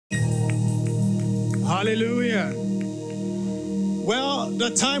Hallelujah. Well,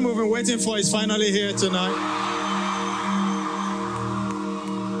 the time we've been waiting for is finally here tonight.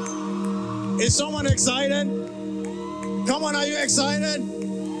 Is someone excited? Come on, are you excited?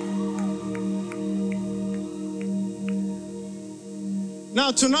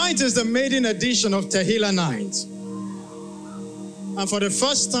 Now, tonight is the maiden edition of Tehilla Night. And for the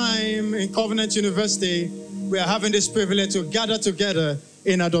first time in Covenant University, we are having this privilege to gather together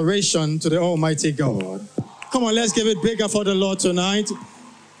in adoration to the Almighty God. Come on, let's give it bigger for the Lord tonight.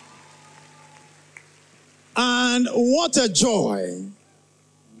 And what a joy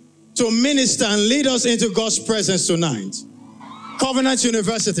to minister and lead us into God's presence tonight. Covenant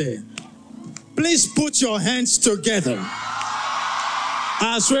University, please put your hands together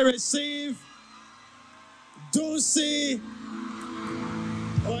as we receive Dusin,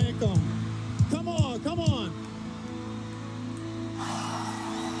 Oyekan. Come on, come on.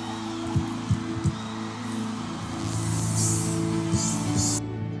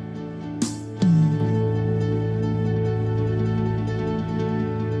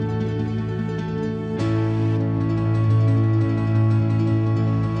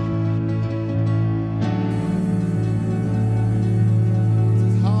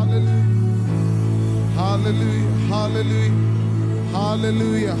 Hallelujah,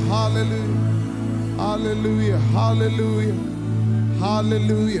 hallelujah, hallelujah, hallelujah, hallelujah,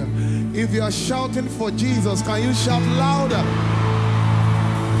 hallelujah. If you are shouting for Jesus, can you shout louder?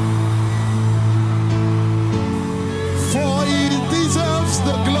 For he deserves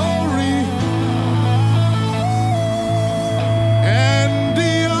the glory and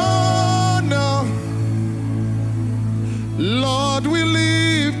the honor. Lord, we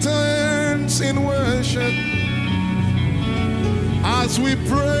lift our hands in worship as we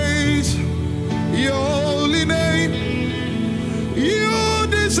praise your holy name. You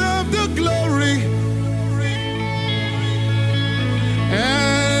deserve the glory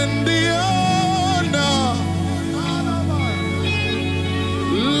and the honor.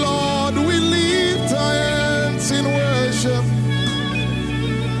 Lord, we lift our hands in worship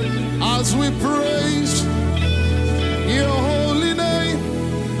as we praise your holy name,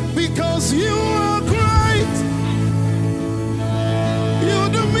 because you are great. You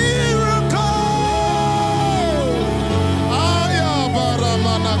do miracle. Aya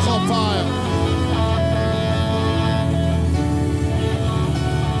baramana kopaya.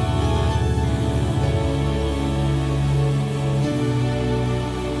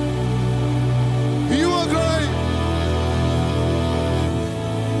 You are great.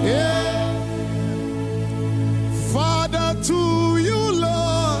 Yeah. Father, to you,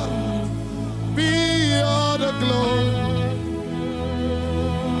 Lord, be all the glory.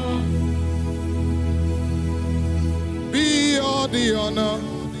 The honor,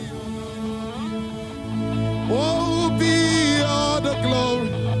 oh, be all the glory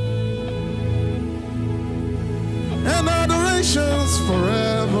and adorations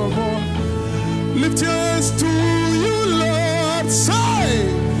forevermore. Lift your hands to you, Lord. Say,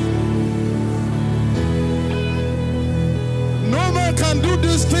 no man can do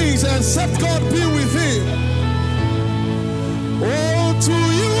these things except God be with him. Oh, to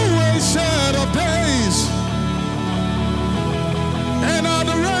you, ancient of days, and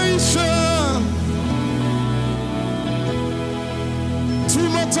adoration. Two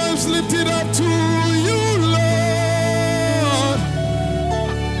more times lift it up to you, Lord.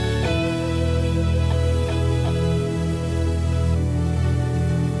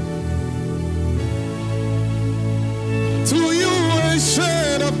 To you,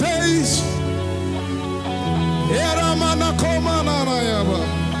 ancient of days,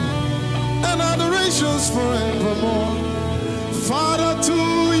 and adorations forevermore. Father, to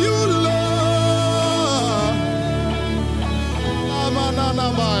you, Lord.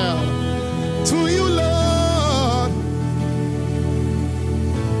 To you, Lord.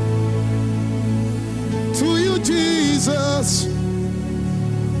 To you, Jesus.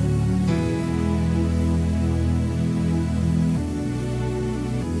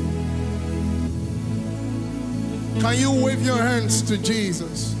 Can you wave your hands to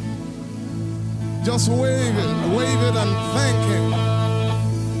Jesus? Just wave it and thank him.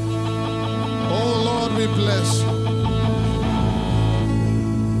 Oh Lord, we bless you.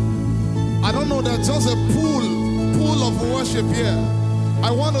 I don't know, there's just a pool of worship here.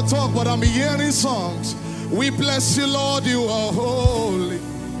 I want to talk, but I'm hearing songs. We bless you, Lord, you are holy.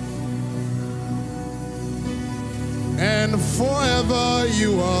 And forever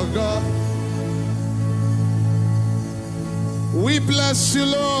you are God. We bless you,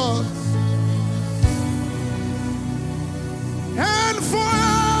 Lord. And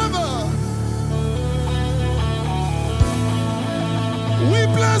forever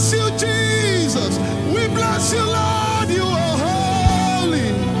bless you, Jesus. We bless you, Lord. You are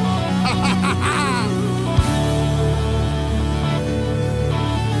holy.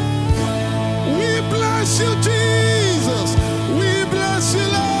 We bless you, Jesus. We bless you,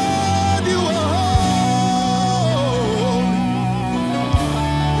 Lord. You are holy.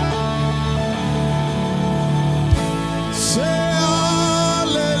 Say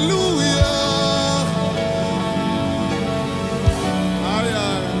hallelujah. Aye, aye.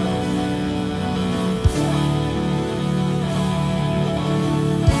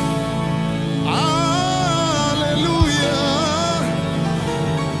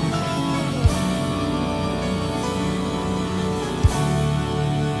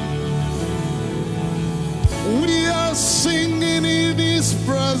 We are singing in His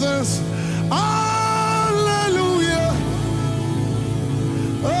presence. Hallelujah.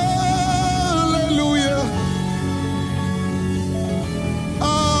 Hallelujah.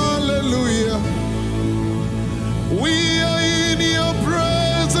 Hallelujah. We are in your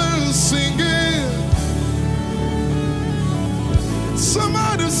presence singing.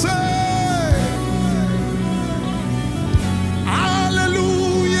 Somebody say,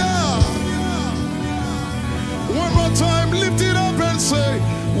 one more time, lift it up and say,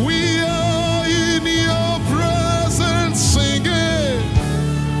 we are in your presence singing.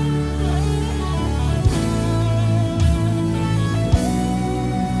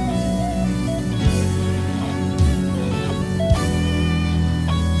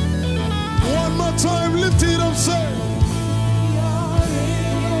 One more time, lift it up, say,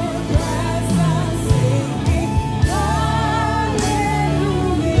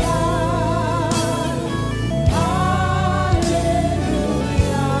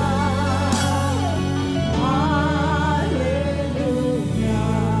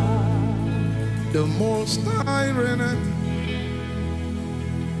 the Most High reigneth,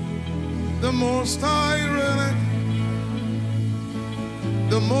 the Most High reigneth,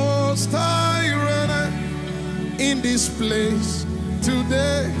 the Most High reigneth in this place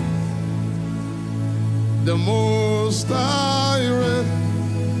today. The Most High reigneth.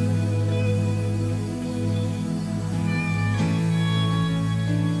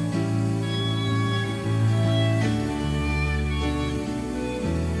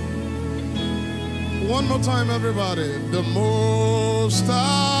 One more time, everybody. The Most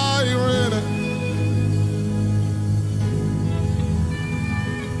High reigneth.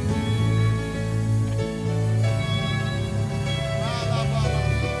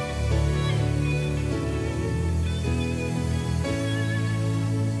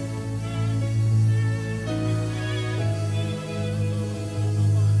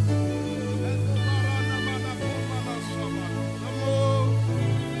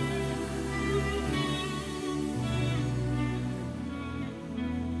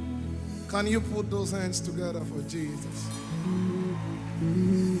 Can you put those hands together for Jesus?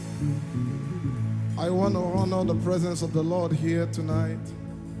 I want to honor the presence of the Lord here tonight.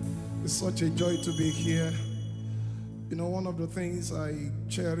 It's such a joy to be here. You know, one of the things I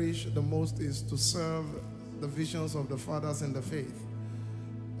cherish the most is to serve the visions of the fathers in the faith.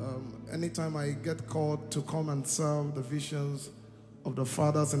 Anytime I get called to come and serve the visions of the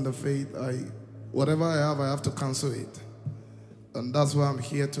fathers in the faith, whatever I have to cancel it. And that's why I'm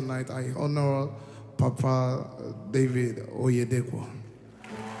here tonight. I honor Papa David Oyekan.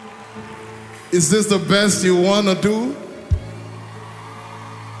 Is this the best you want to do?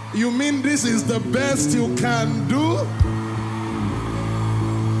 You mean this is the best you can do?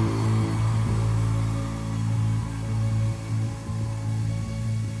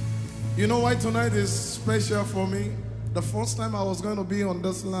 You know why tonight is special for me? The first time I was going to be on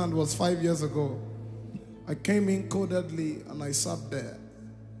this land was 5 years ago. I came in codedly and I sat there,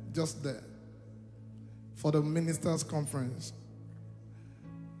 just there, for the ministers' conference.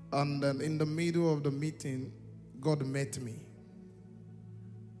 And then in the middle of the meeting, God met me.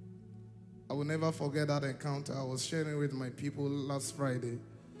 I will never forget that encounter. I was sharing with my people last Friday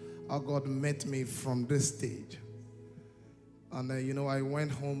how God met me from this stage. And then, you know, I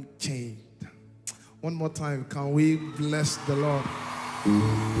went home changed. One more time, can we bless the Lord?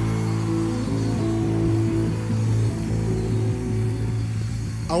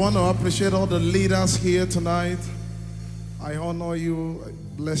 I want to appreciate all the leaders here tonight. I honor you. I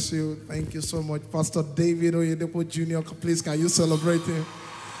bless you. Thank you so much. Pastor David Oyekan Jr., please, can you celebrate him?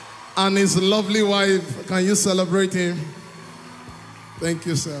 And his lovely wife, can you celebrate him? Thank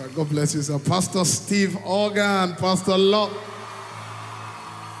you, sir. God bless you, sir. Pastor Steve Ogah and Pastor Love.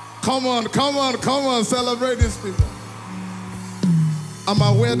 Come on, come on, come on. Celebrate these people. I'm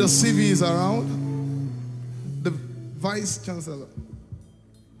aware the CV is around. The Vice Chancellor.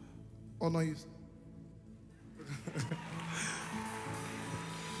 Honor you.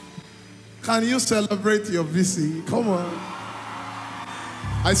 Can you celebrate your VC? Come on.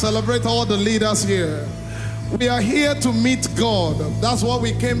 I celebrate all the leaders here. We are here to meet God. That's what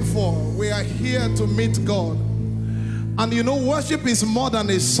we came for. We are here to meet God. And you know, worship is more than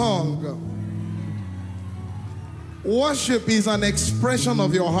a song. Worship is an expression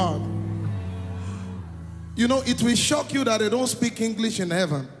of your heart. You know, it will shock you that they don't speak English in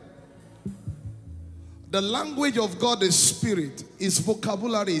heaven. The language of God is spirit. His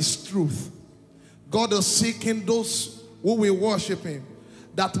vocabulary is truth. God is seeking those who will worship him,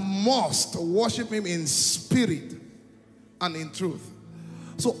 that must worship him in spirit and in truth.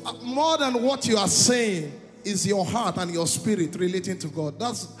 So more than what you are saying is your heart and your spirit relating to God.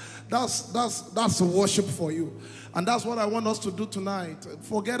 That's worship for you. And that's what I want us to do tonight.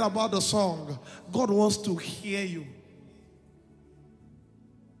 Forget about the song. God wants to hear you.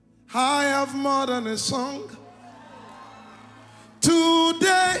 I have more than a song.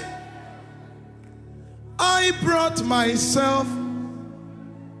 Today, I brought myself.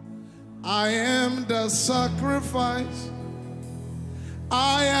 I am the sacrifice.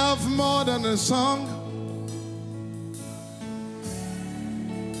 I have more than a song.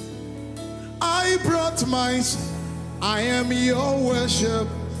 I brought myself. I am your worship.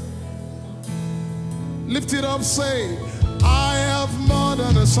 Lift it up, say, I have more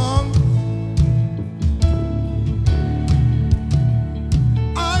than a song.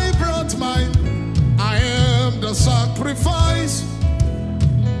 I brought mine. I am the sacrifice.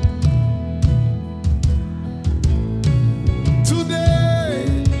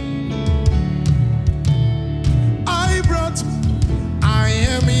 Today, I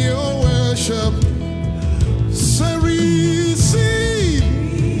am your worship. So receive.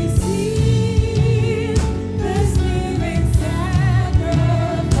 Receive this living sacrifice.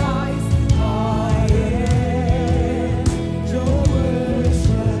 I am your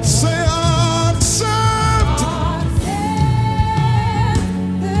worship. Say accept. Accept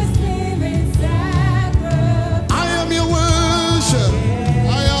this living sacrifice. I am your worship.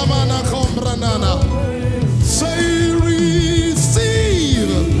 I am an akombranana. Say receive.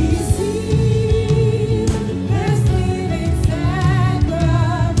 Receive this living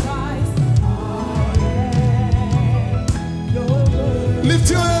sacrifice. I am your worship. Lift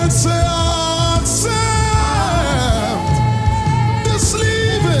your hands, say accept. This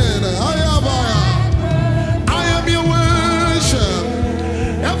living. I am your worship.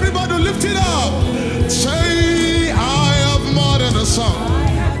 Everybody lift it up. Say I have more than a song. I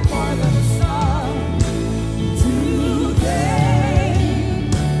have more than a song. Today,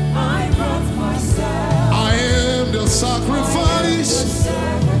 I brought myself. I am the The sacrifice.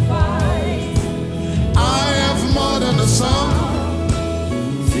 sacrifice. I have more than a song.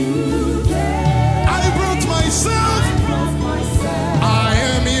 Today, I brought myself. I brought myself. I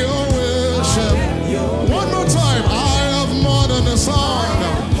am your worship. One more time. I have more than a song.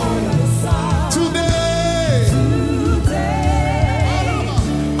 More than a song. Today, Today,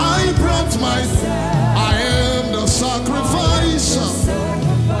 I brought myself. I am the sacrifice.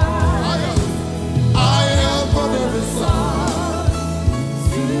 sacrifice. I have more than a song.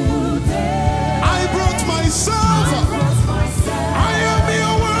 Today, I brought myself. brought myself. I am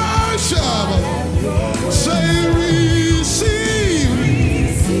your worship. Say receive.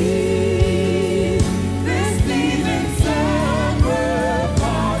 Receive this living sacrifice.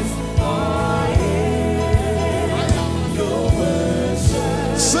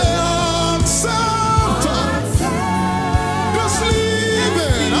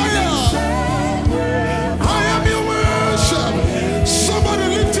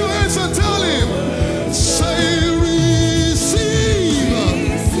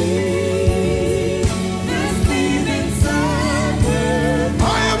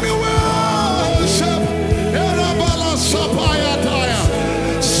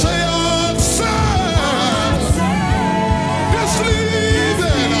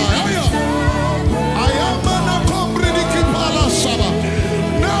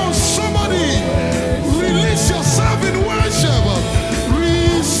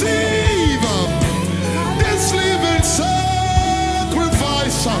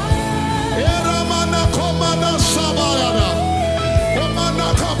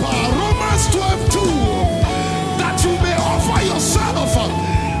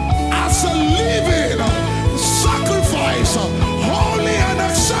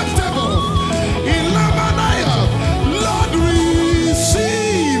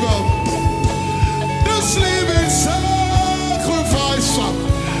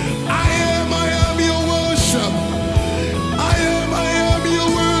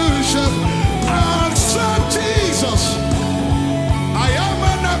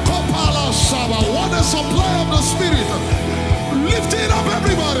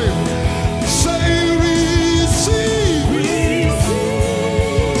 everybody. Say receive. Receive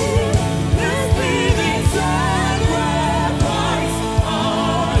this living sacrifice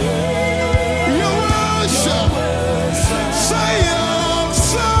of Your worship. Say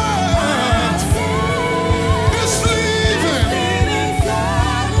accept this living.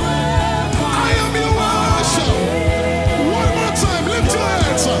 I am your worship. One more time, lift your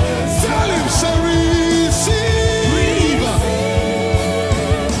hands. Tell him, say receive.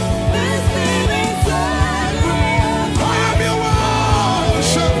 I am your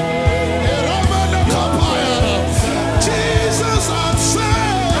worship. Jesus accept.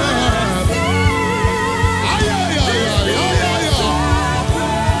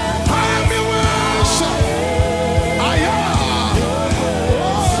 I am your worship. I am.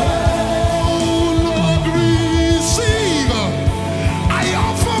 Oh Lord, receive. I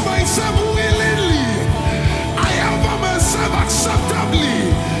offer myself willingly. I offer myself acceptably.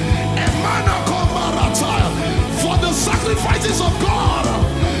 Emana komarata. For the sacrifices of God.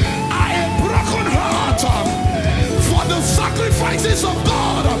 I am broken heart. For the sacrifices of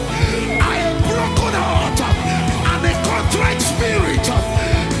God. I am broken heart. And a contrite spirit.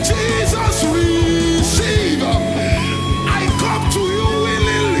 Jesus, receive. I come to you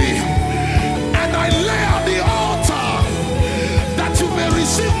willingly. And I lay on the altar that you may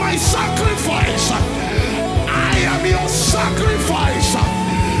receive my sacrifice. I am your sacrifice.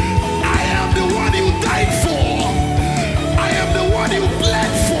 I am the one you died for. I am the one you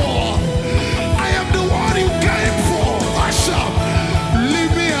bled for. I am the one you came for. Usher,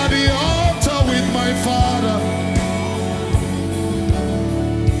 leave me at the altar with my Father.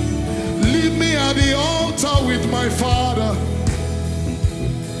 Leave me at the altar with my Father.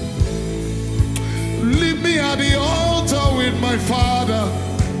 Leave me at the altar with my Father.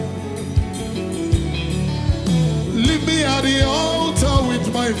 Leave me at the altar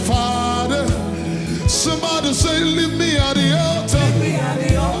with my Father. Somebody say, leave me at the altar. Me at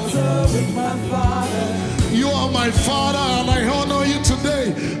the altar with my Father. You are my Father and I honor you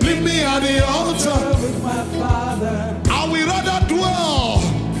today. Leave me at the altar. With my Father. I will rather dwell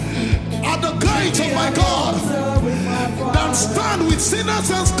at the gate of my God With my Father. than stand with sinners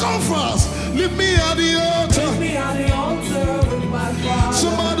and scoffers. Leave me at the altar. Me at the altar with my Father.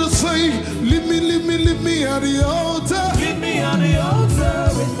 Somebody say, leave me at the altar. Leave me at the altar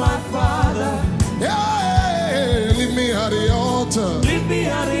with my Father. Yeah, leave me at the altar. Leave me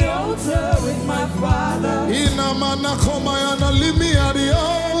at the altar with my Father. Inamana komayana, leave me at the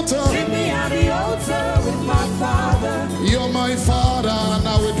altar. Leave me at the altar with my Father. You're my Father, and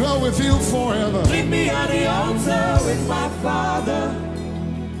I will dwell with you forever. Leave me at the altar with my Father.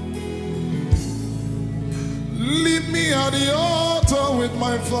 Leave me at the altar with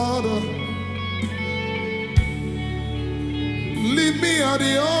my Father. Leave me at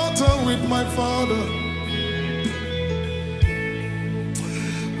the altar with my Father.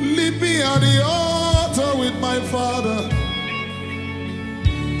 Leave me at the altar with my Father.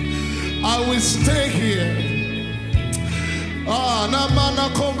 I will stay here.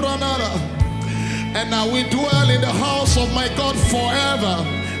 And I will dwell in the house of my God forever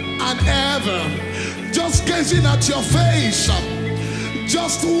and ever. Just gazing at your face.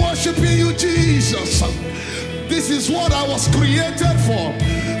 Just worshiping you, Jesus. This is what I was created for.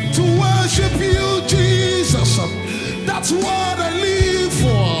 To worship you, Jesus. That's what I live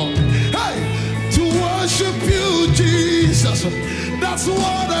for. Hey, to worship you, Jesus. That's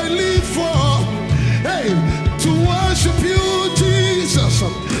what I live for. Hey, to worship you, Jesus.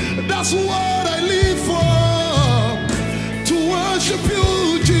 That's what I live for. To worship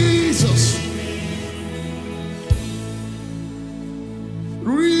you, Jesus.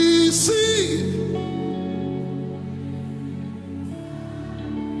 Receive.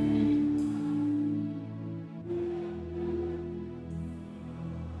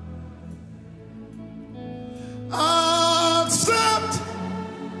 Accept.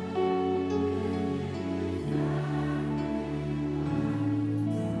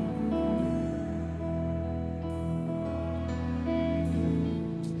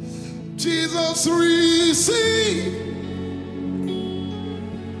 Jesus, receive.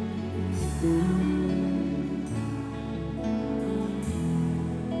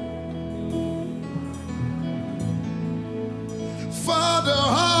 Father,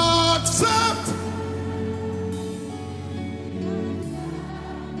 accept.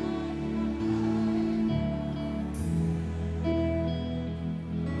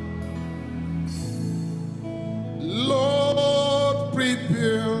 Lord,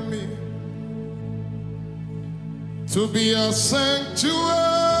 prepare me to be a sanctuary,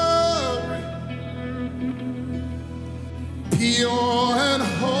 pure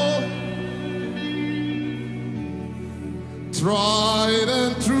tried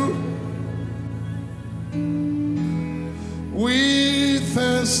and true. With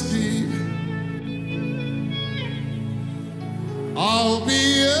thanksgiving, I'll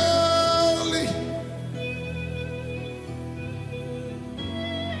be early.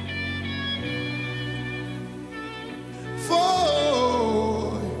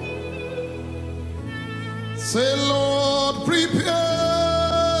 For say, Lord,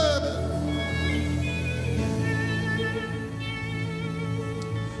 prepare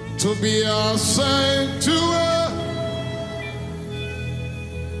to be our sanctuary.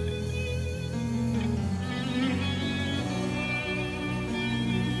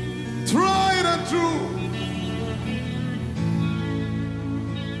 Tried and true.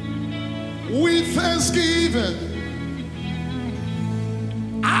 With thanksgiving,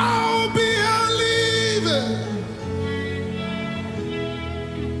 I'll be a living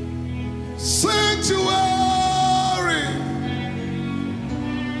sanctuary.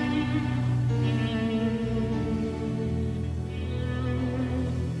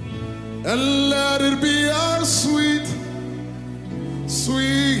 And let it be our sweet,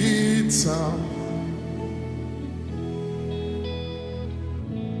 sweet sound.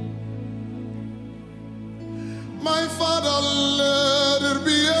 My Father, let it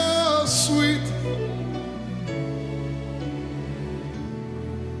be a sweet,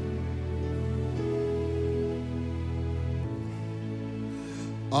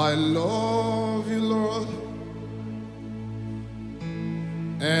 I love you, Lord,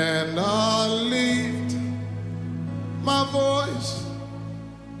 and I lift my voice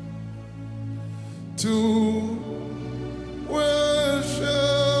to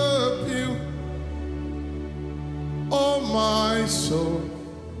worship you, oh my soul,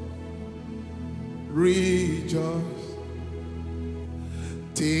 rejoice.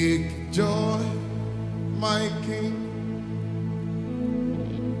 Take joy, my King,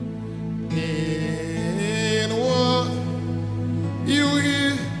 in what you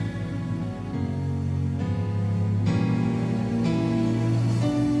hear.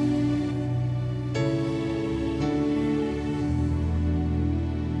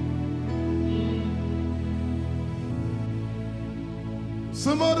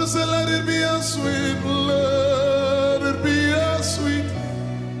 Somebody say, let it be a sweet, let it be a sweet.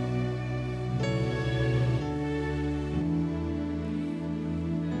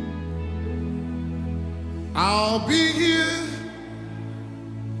 I'll be here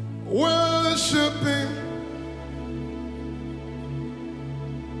worshiping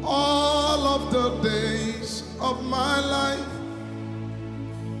all of the days of my life.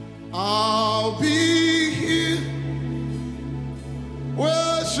 I'll be here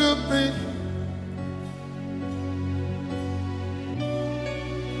worshiping.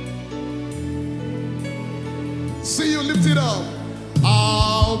 See you lift it up.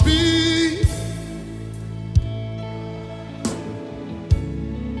 I'll be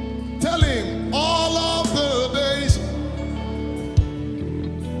telling all of the days.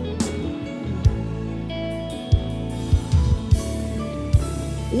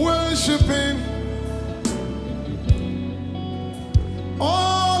 Worshiping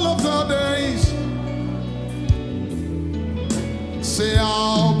all of the days. Say,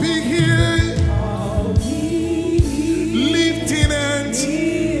 I'll be here, lifting hands,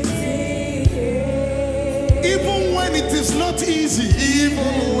 even when it is not easy,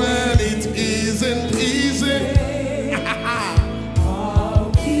 even when it isn't easy.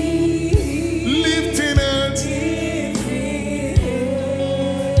 Lifting hands,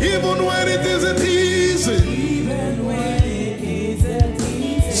 even when it isn't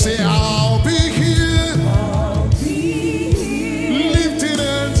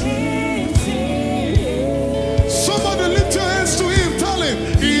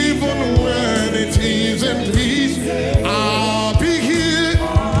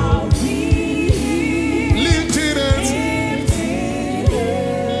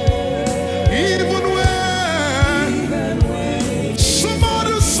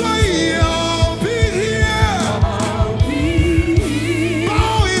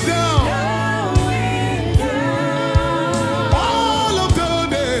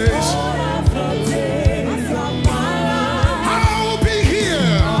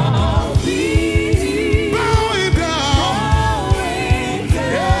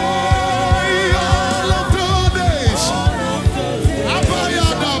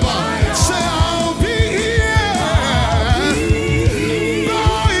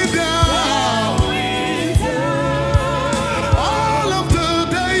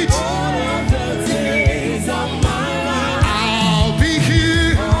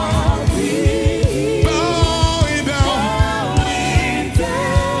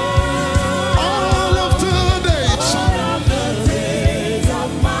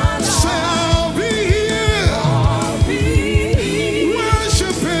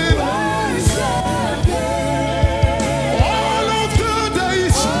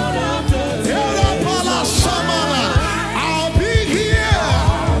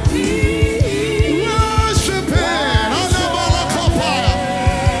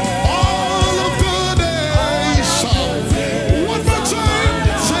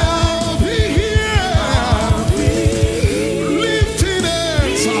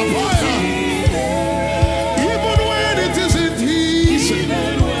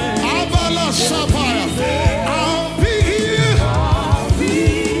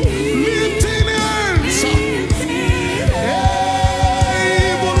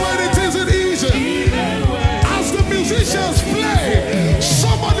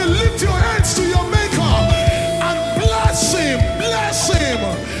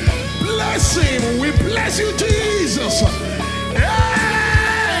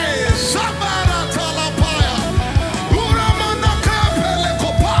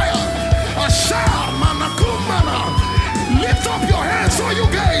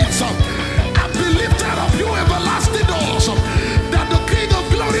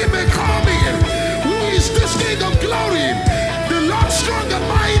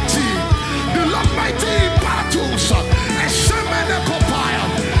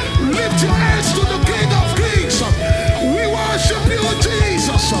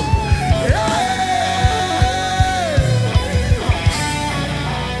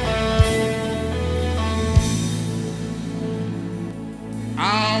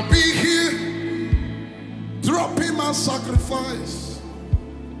sacrifice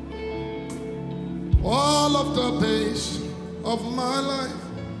all of the days of my life.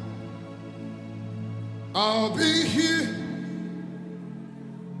 I'll be here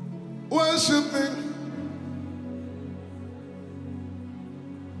worshiping.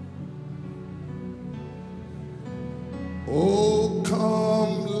 Oh,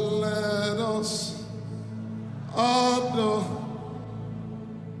 come, let us adore.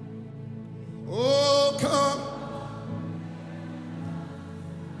 Oh, come.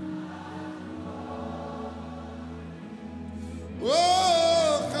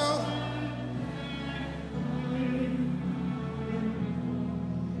 Oh, come.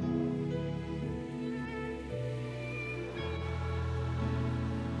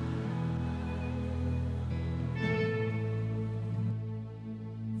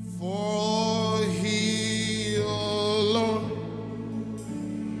 For he alone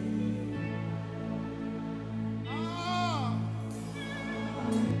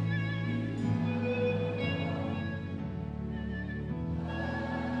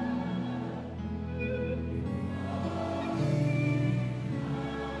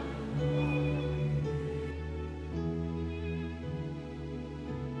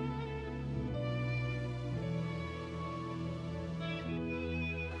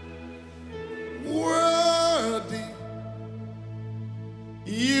worthy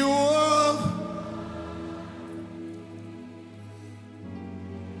you are.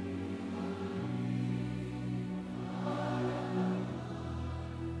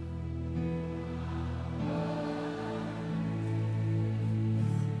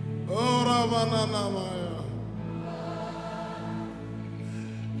 Oh, Ravananamaya.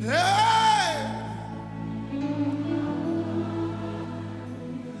 Hey!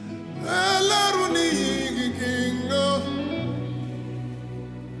 Elaruni Kingo.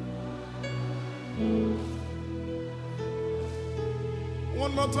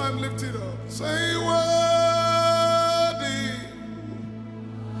 One more time, lift it up. Say worthy.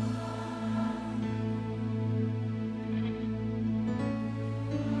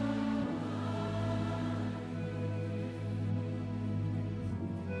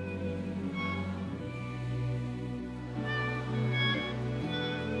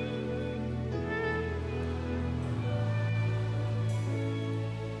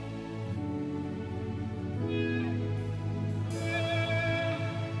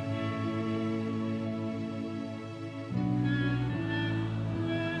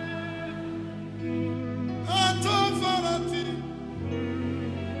 Authority.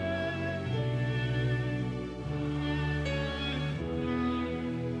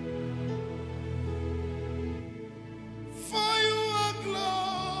 For you are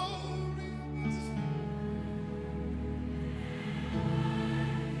glorious.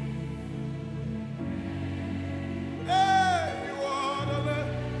 Hey, you are the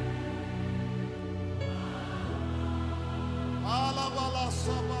Lamb. Alabala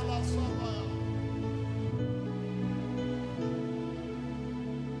sabala sabaya.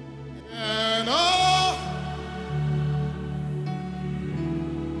 And oh,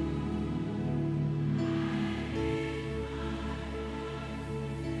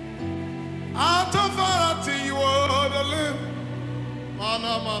 out of variety you are the Lamb.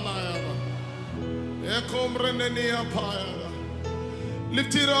 Mana mana yaba. Ekomreneni apaya.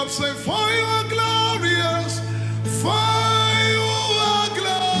 Lift it up, say, for you are glorious. For you are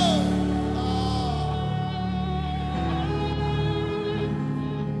glorious.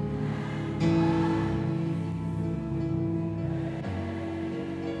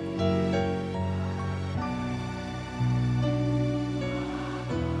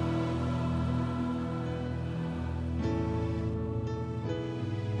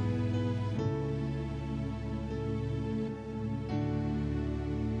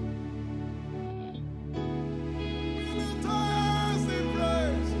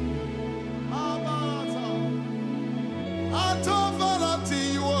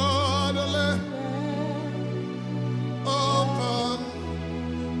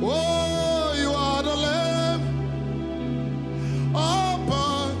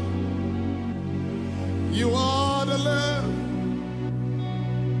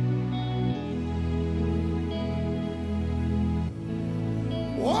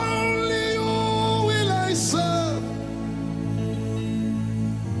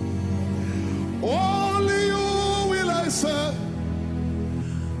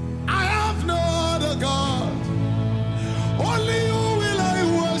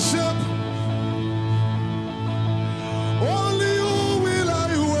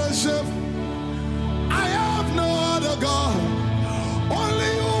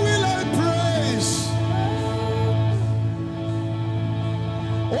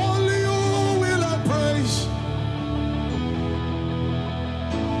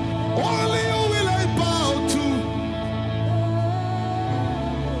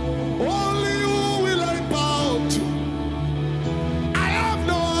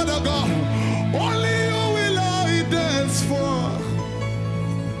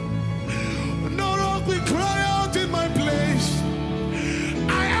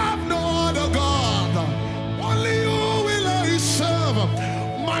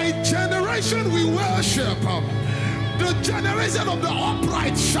 generation we worship, the generation of the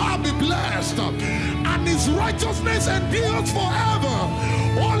upright shall be blessed, and his righteousness endures forever.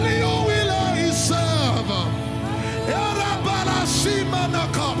 Only you will I serve.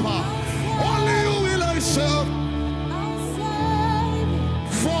 Only you will I serve.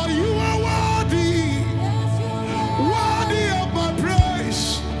 For you are worthy, worthy of my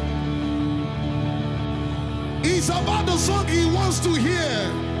praise. It's about the song he wants to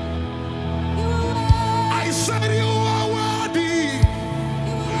hear. I said you are worthy,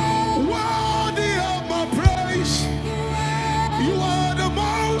 worthy of my praise. You are the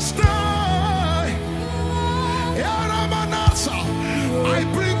most high. I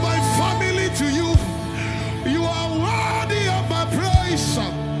bring my family to you. You are worthy of my praise.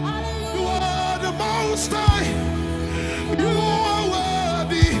 You are the most high. You are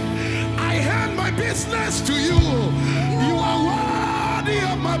worthy. I hand my business to you. You are worthy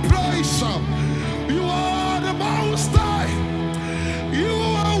of my praise. You are the most high. You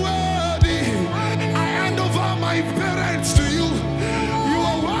are worthy. I hand over my parents to you. You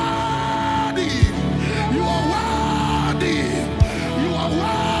are worthy. You are worthy. You are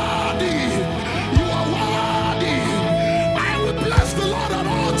worthy. You are worthy. I will bless the Lord at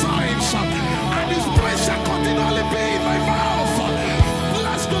all times, and his praise shall continually be in my mouth.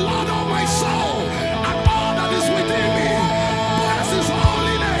 Bless the Lord, oh my soul, and all that is within me. Bless his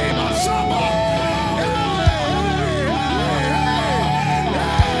holy name.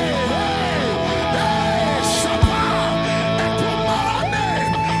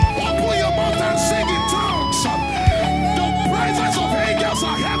 Open your mouth and sing in tongues. The praises of angels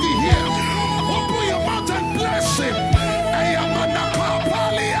are heavy here. Open your mouth and bless him.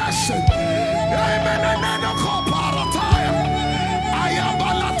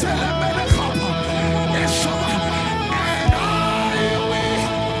 And I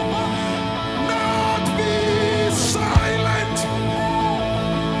will not be silent.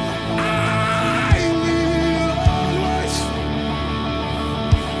 I will always.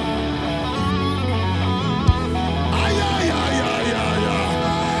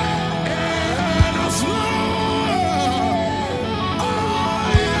 And as long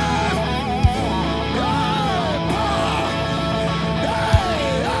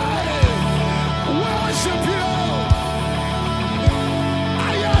worship you.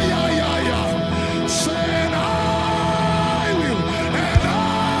 Saying I will, and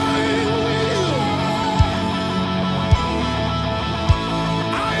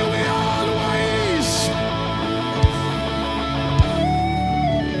I will always.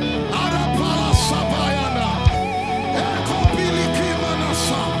 Arapala Sabayana, Ekopili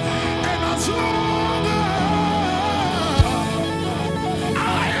Kimanasa, and as long as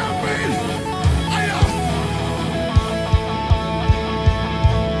I am in.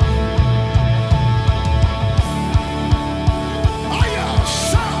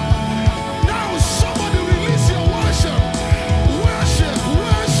 Now somebody release your worship. Worship,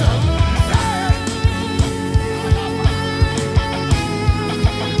 worship.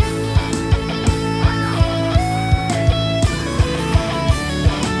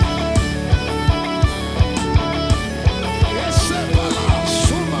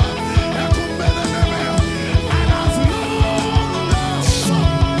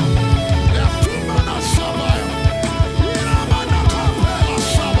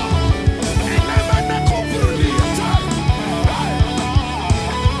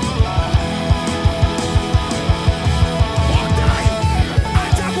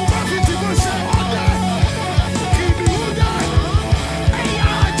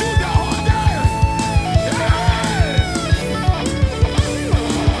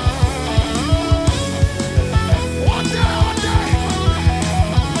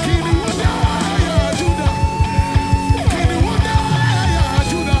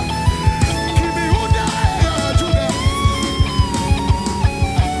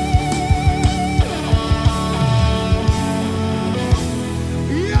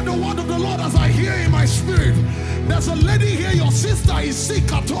 Hear the word of the Lord as I hear in my spirit. There's a lady here, your sister is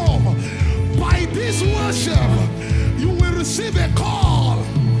sick at home. By this worship, you will receive a call.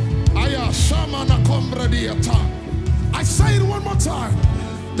 I say it one more time.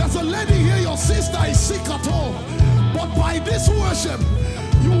 There's a lady here, your sister is sick at home. But by this worship,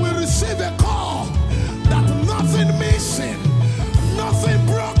 you will receive a call that nothing missing, nothing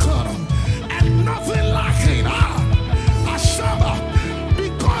broken, and nothing lacking.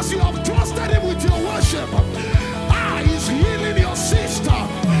 Because you have trusted him with your worship. He's healing your sister.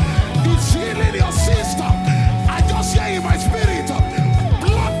 He's healing your sister. I just hear in my spirit,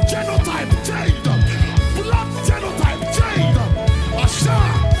 blood genotype changed. Blood genotype changed. Asha,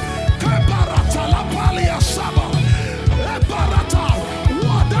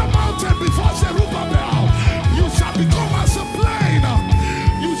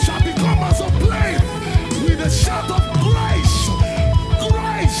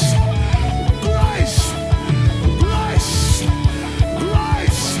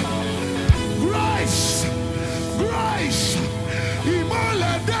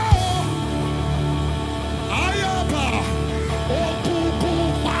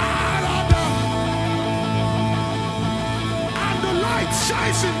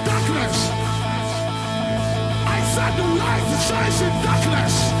 shines in darkness. I said the light shines in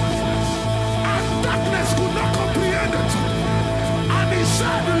darkness, and darkness could not comprehend it. And he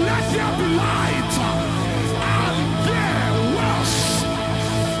said, let there be light. And there was.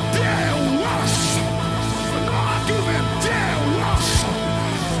 No argument, there was.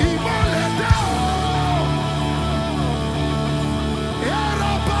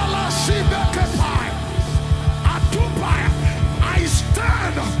 I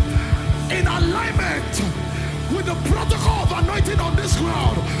stand in alignment with the protocol of anointing on this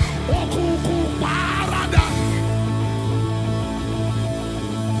ground.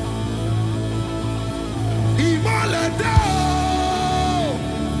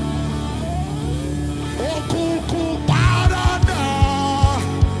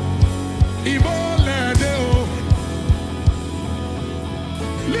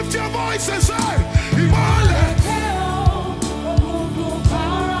 Lift your voice and say,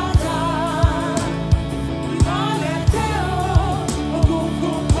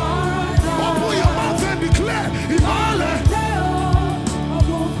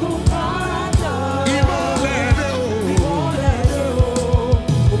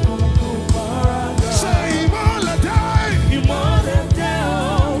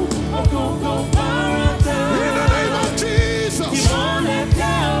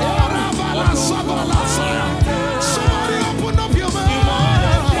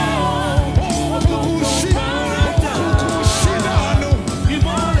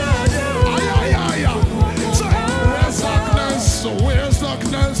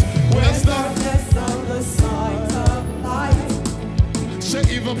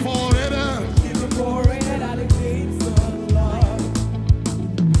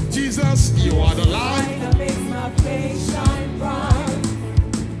 Jesus, you are the light that makes my face shine bright.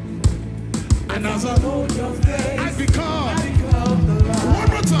 And as I know your face, I become the light. One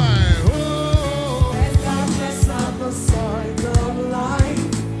more time. Oh, there's darkness on the side of light.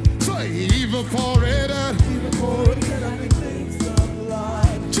 So evaporated at the gleams of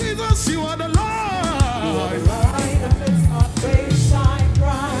light. Jesus, you are the light. You are the light that makes my face shine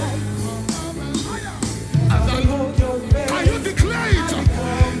bright. As I know your face, can you declare it?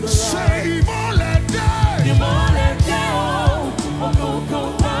 Say Imolede. Imolede, oh,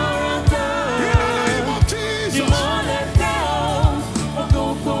 Parada. In the name of Jesus. Imolede,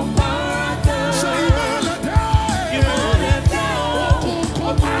 oh, Parada. Say Imolede. Imolede,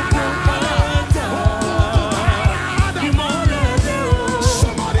 oh, Parada. Imolede,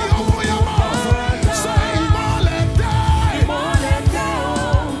 somebody open your mouth. Say Imolede. Imolede,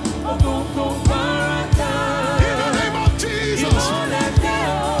 oh, Parada. In the name of Jesus.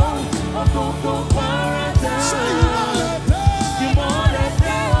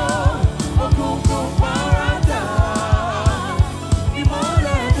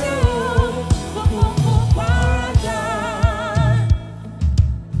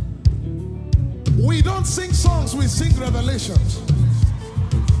 We don't sing songs, we sing revelations.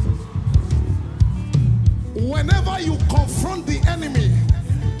 Whenever you confront the enemy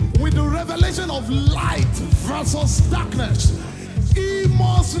with the revelation of light versus darkness, he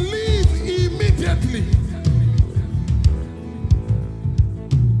must leave immediately.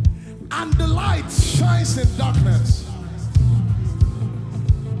 And the light shines in darkness.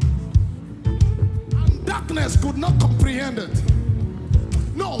 And darkness could not comprehend it.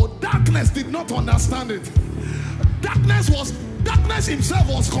 No, darkness did not understand it. Darkness himself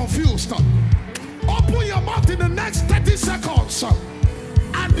was confused. Open your mouth in the next 30 seconds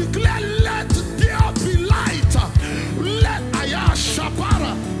and declare, let there be light. Let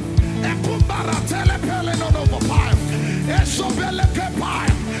Ayashapara Ekumbara Telepele no Papaya Esobele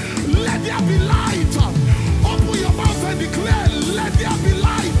Kepaya. Let there be light. Open your mouth and declare, let there be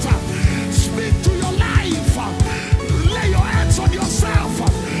light. Speak to your life. Lay your hands on yourself.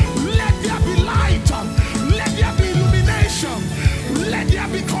 Let there be light. Let there be illumination. Let there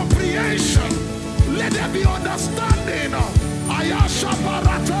be comprehension. Let there be understanding. Ayasha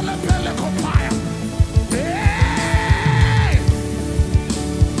Baratele Pelekopaya. Hey!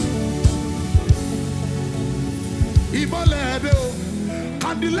 Ibolede.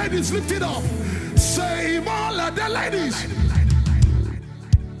 Can the ladies lift it up? Say Ibolede, ladies.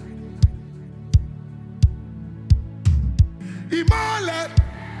 Ibolede.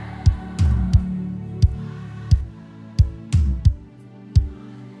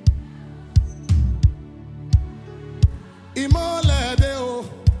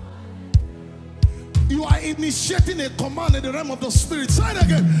 You are initiating a command in the realm of the spirit. Say it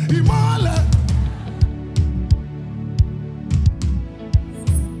again. Imole.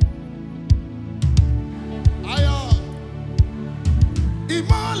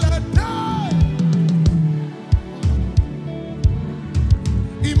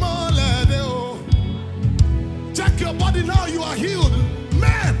 Check your body now, you are healed.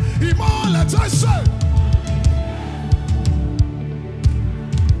 Man, Imole, I say.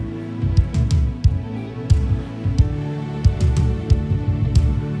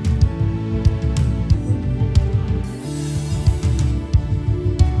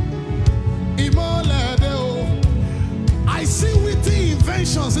 I see witty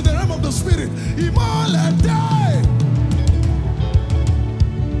inventions in the realm of the spirit. Imole, die.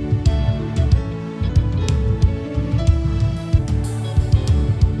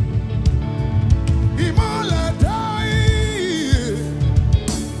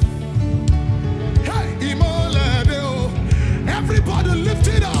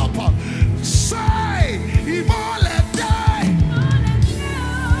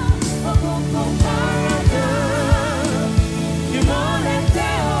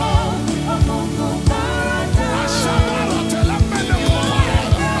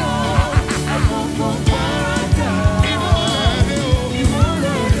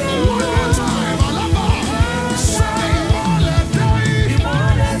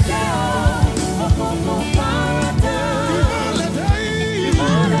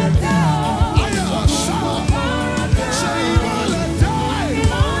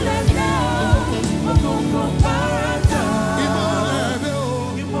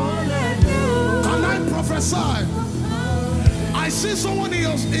 I see someone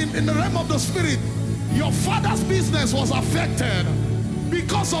in the realm of the spirit. Your father's business was affected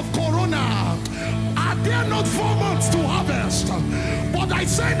because of Corona. Are there not 4 months to harvest? But I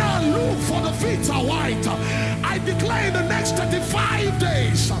say now, look, for the feet are white. I declare in the next 35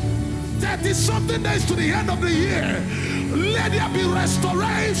 days, 30-something days to the end of the year, let there be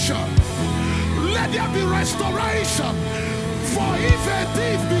restoration. Let there be restoration. For if a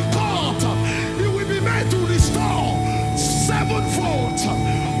thief be caught, he will be made to restore sevenfold.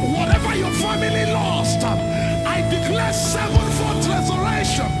 Whatever your family lost, I declare sevenfold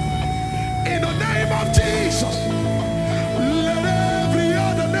restoration in the name of Jesus. Let every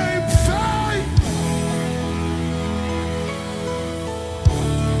other name fade.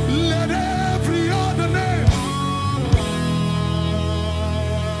 Let every other name.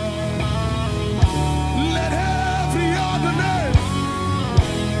 Let every other name.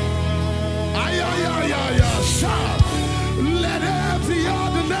 Shout. Let every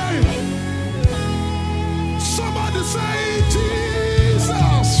other name. Somebody say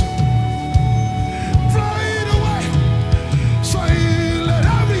Jesus. Fade away. Say let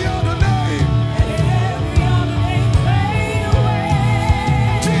every other name. Fade away.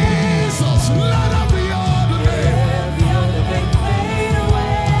 Jesus, let every other name. Fade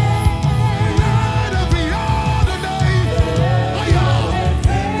away. Let every other name.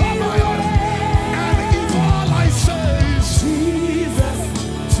 And if all I say is Jesus,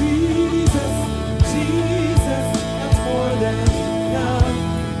 Jesus, Jesus, that's more than enough.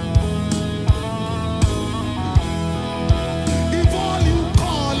 If all you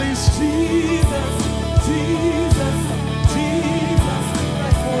call is Jesus, Jesus, Jesus,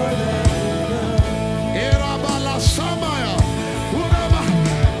 that's more than enough. Erabala Samaya, whatever.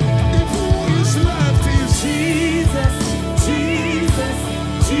 If who is left is Jesus, Jesus,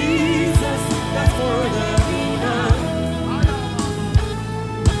 Jesus, that's more than enough.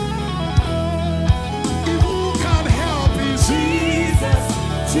 If who can help is Jesus,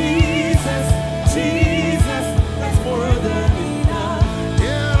 Jesus, Jesus, that's more than enough.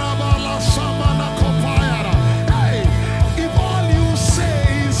 Erabala Samana Kopayara. Hey, if all you say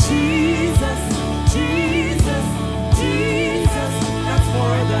is Jesus, Jesus, Jesus, that's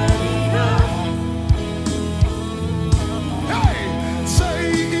more than enough. Hey, say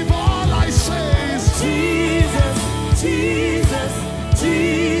if all I say is Jesus, Jesus,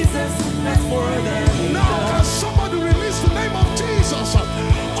 Jesus, that's more than enough. Now can somebody release the name of Jesus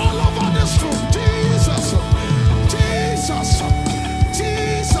all over this room? Jesus, Jesus,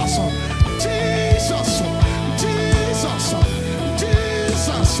 Jesus, Jesus, Jesus,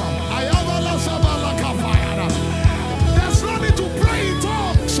 Jesus. Ayabalazabala. There's no need to pray in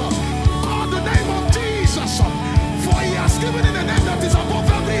tongues. Call the name of Jesus, for he has given it a name that is above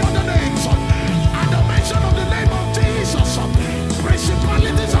every other name. At the mention of the name of Jesus,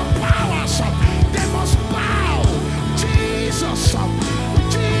 principalities and powers, they must bow. Jesus,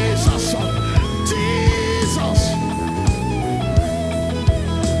 Jesus, Jesus.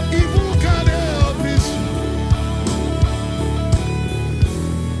 If who can help is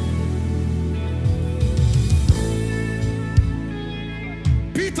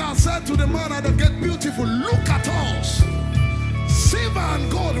Peter said to the man at the gate, beautiful, look at us. Silver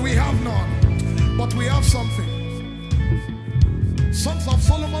we have none, but we have something. Songs of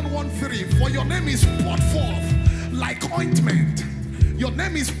Solomon 1:3. For your name is poured forth like ointment. Your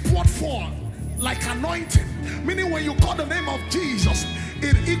name is poured forth like anointing. Meaning when you call the name of Jesus,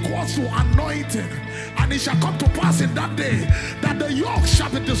 it equals to anointing. And it shall come to pass in that day that the yoke shall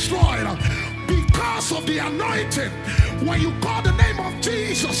be destroyed because of the anointing. When you call the name of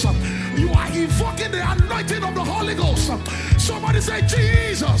Jesus, you are invoking the anointing of the Holy Ghost. Somebody say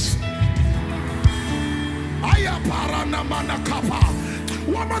Jesus.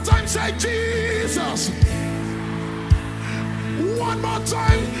 One more time, say Jesus. One more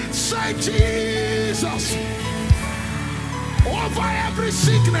time, say Jesus. Over every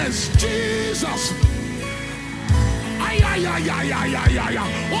sickness, Jesus.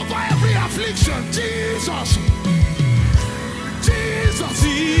 Over every affliction, Jesus. Jesus.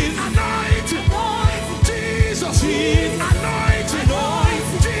 Anointing. Jesus. Anointing.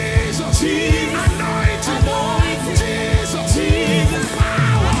 Jesus. Anointing. Jesus.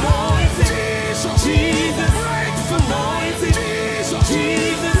 Power. Jesus. Breakthrough. Jesus.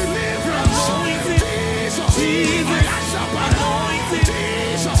 Deliverance.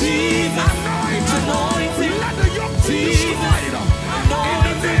 Jesus. Anointing. Let the yoke be destroyed. In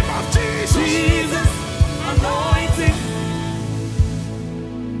the name of Jesus. Anointing.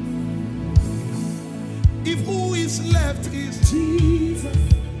 If who is left is Jesus,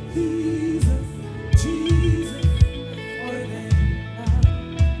 Jesus, Jesus.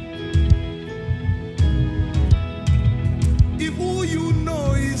 If who you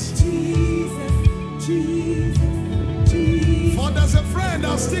know is Jesus, Jesus, Jesus. for there's a friend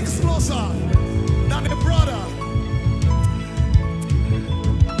that sticks closer than a brother.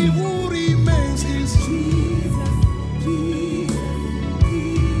 If who remains is Jesus, Jesus,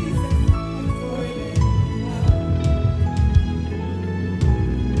 Jesus.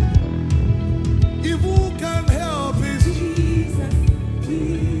 if who can help is Jesus,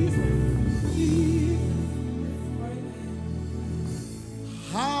 Jesus, Jesus.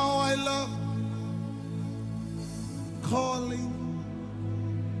 how I love calling.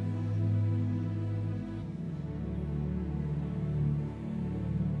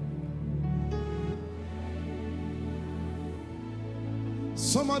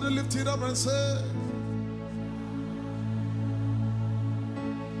 Somebody lift it up and say,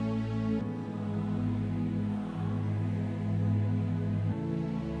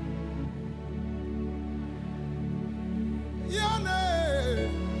 Yane,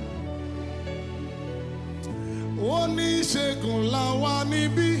 oníṣègùn làwa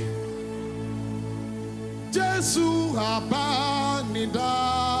níbí, Jésù àbánidárò,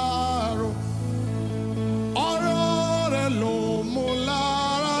 ọ̀rọ̀ rẹ̀ ló mú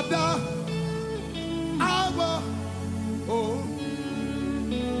lára dá, àgbà, oh.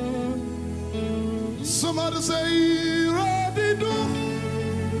 Somebody say, ìró dídùn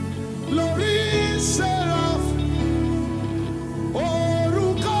lórí seraph,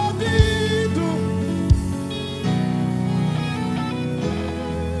 orúkọ dídùn,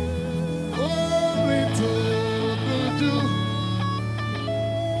 orin tó dúdú.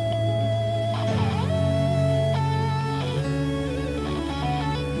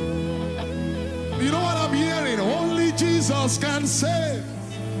 You know what I'm hearing? Only Jesus can save.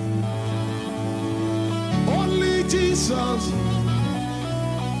 Only Jesus.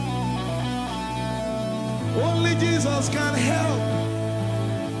 Only Jesus can help.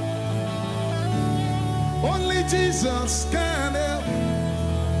 Only Jesus can help.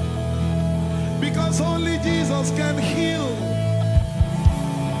 Because only Jesus can heal.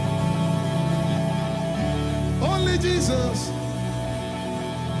 Only Jesus.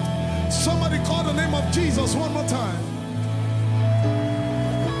 Somebody call the name of Jesus one more time.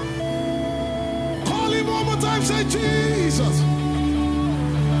 Call him one more time. Say Jesus.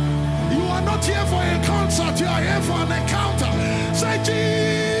 You are not here for a concert. You are here for an encounter. Say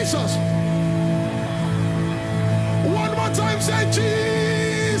Jesus. One more time. Say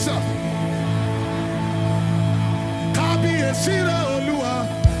Jesus. Kábíyèsí Olúwa.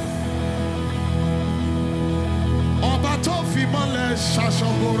 Ọba tó fi mọ́lẹ̀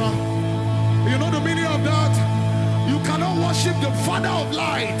ṣaṣọ́bọra. You know the meaning of that? You cannot worship the Father of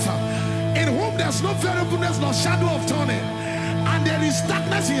light, in whom there's no variableness nor shadow of turning, and there is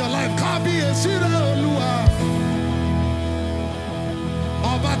darkness in your life. Kábíyèsí Olúwa.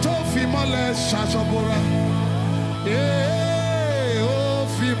 Ọba tó fi mọ́lẹ̀ ṣaṣọ́bọra. Ó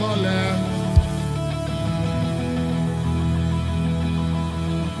fi mọ́lẹ̀.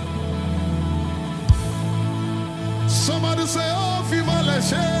 Somebody say, oh, female,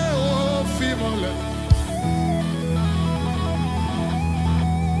 say, oh, female.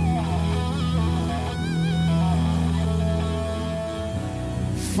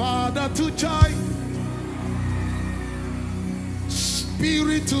 Father to child,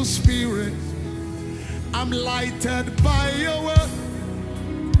 spirit to spirit, I'm lighted by your word.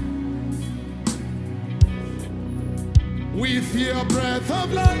 With your breath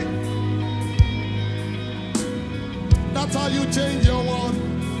of life, that's how you change your world.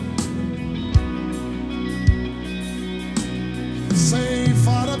 Say,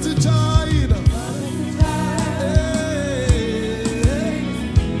 Father to child.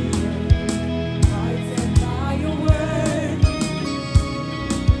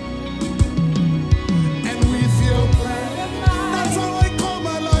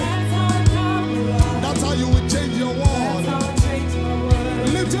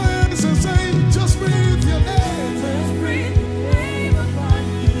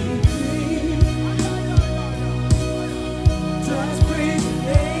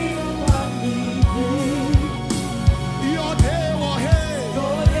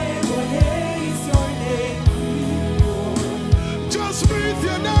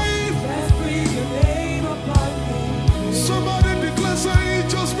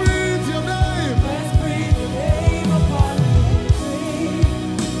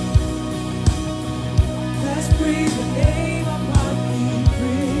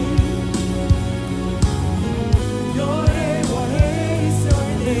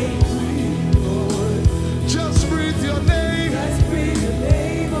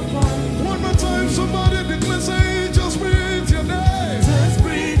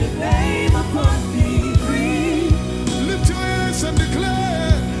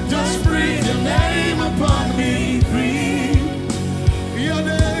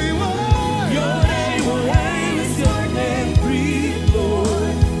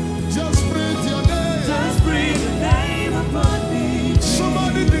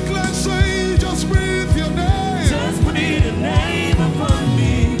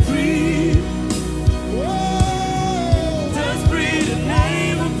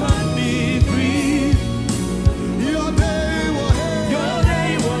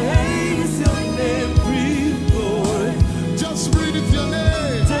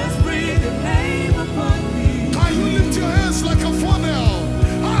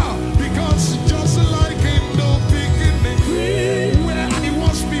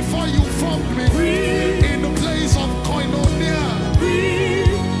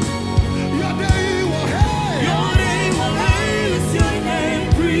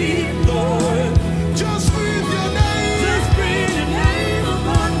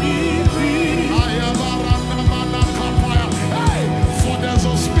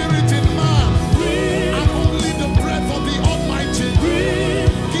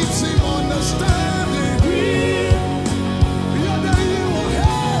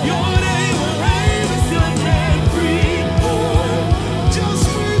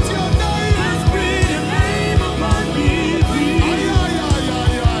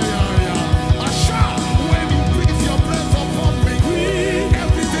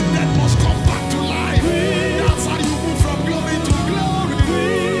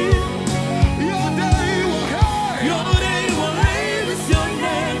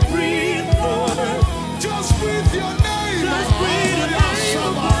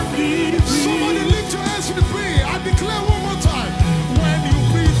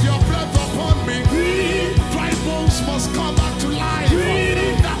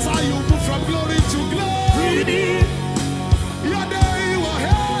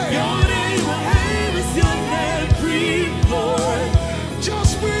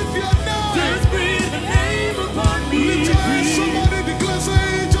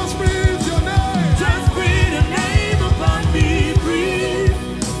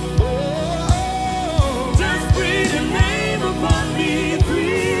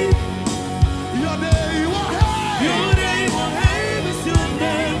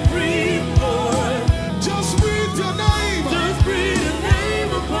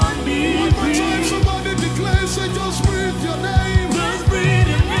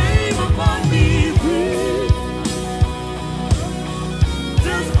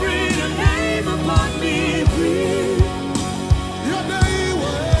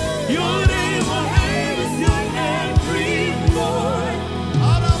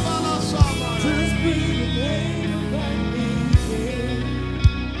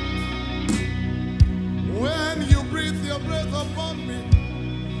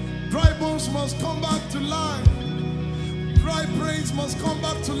 Must come back to life. Dry praise must come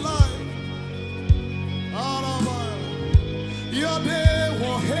back to life. Your day,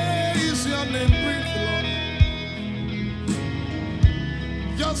 hey, is your name, breathe, Lord.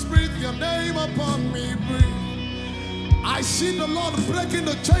 Just breathe your name upon me, breathe. I see the Lord breaking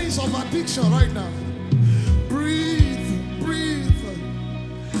the chains of addiction right now. Breathe, breathe,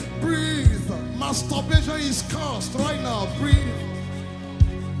 breathe. Masturbation is cursed right now. Breathe.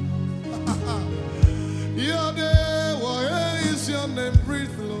 Your name, where is your name?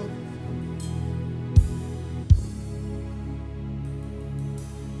 Breathe, Lord.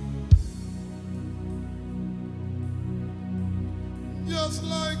 Just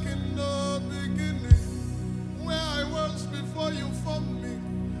like in the beginning, where I was before you formed me,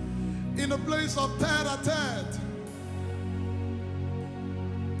 in a place of tete-a-tete.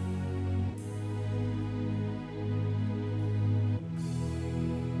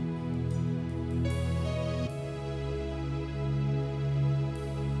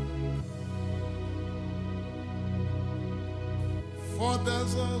 For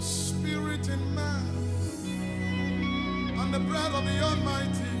there's a spirit in man, and the breath of the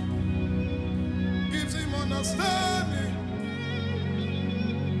Almighty gives him understanding.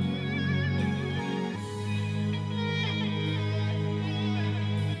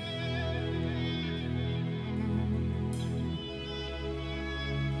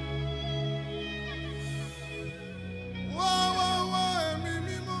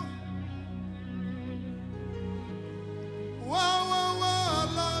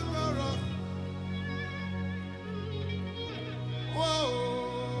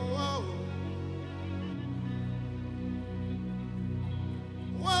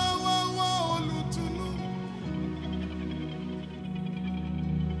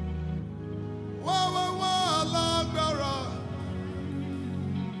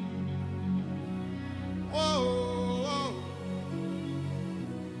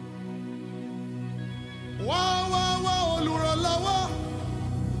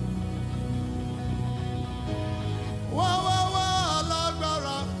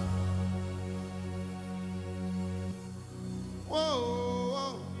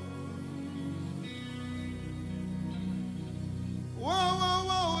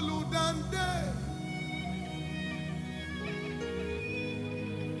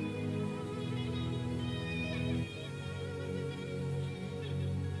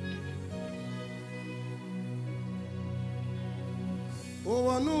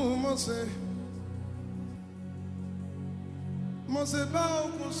 Mose ba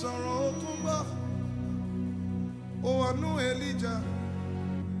okun sọ̀rọ̀ okun gbọ́. Owanu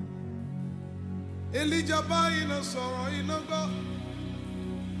Elijah bá iná sọ̀rọ̀ iná gbọ́.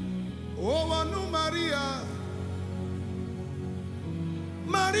 Owanu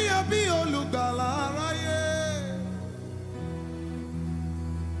Maria bí olùgbàlà aráyé.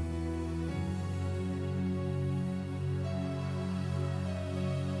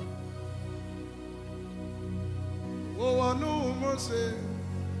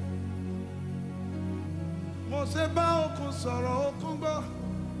 Mose bá okun sọ̀rọ̀ okun gbọ́.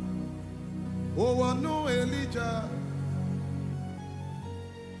 Owanu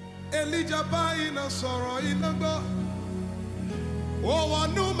Elijah bá iná sọ̀rọ̀ iná gbọ́.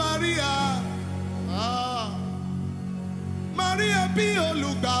 Owanu Maria bí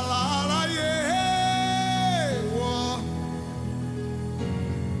olùgbàlà aráyé.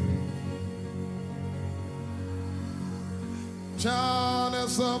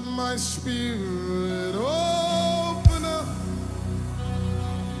 Channels of my spirit, open up.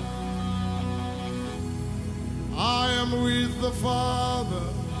 I am with the Father.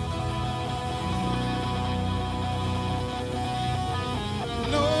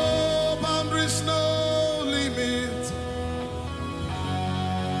 No boundaries, no limit.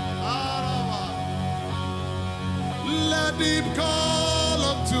 Let it call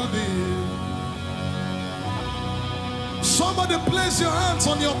up to thee. Somebody place your hands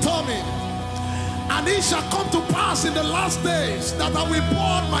on your tummy. And it shall come to pass in the last days that I will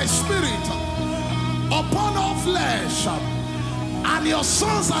pour my spirit upon all flesh. And your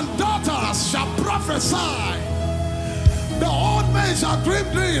sons and daughters shall prophesy. The old men shall dream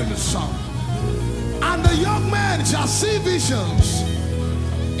dreams. And the young men shall see visions.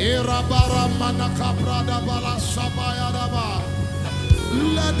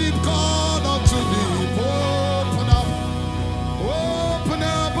 Let it call unto thee.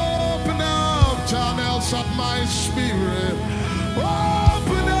 Open up, channels of my spirit.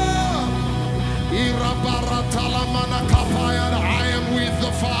 Open up. I am with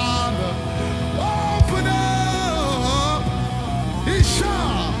the Father. Open up. He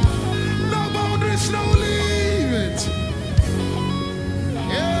shall. No boundaries, no limit.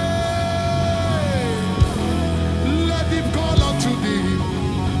 Yeah. Let him call unto thee.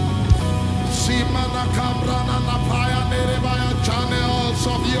 Channels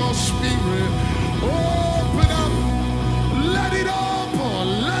of your spirit. Open up.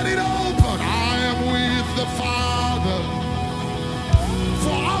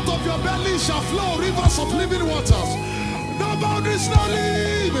 shall flow rivers of living waters. No boundaries, no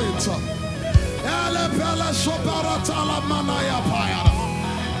limits. The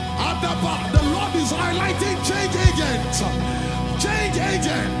Lord is highlighting change agents. Change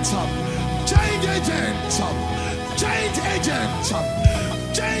agents. Change agents. Change agents.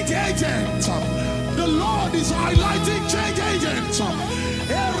 Change agents. The Lord is highlighting change agents.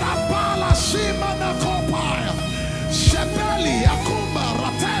 Erabala Shimana Kopaya. Shebeli Akumba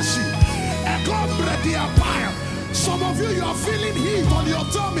Ratesi. Ekombre Diapaya. Some of you are feeling heat on your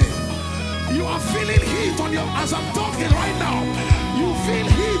tummy. You are feeling heat on your, as I'm talking right now, you feel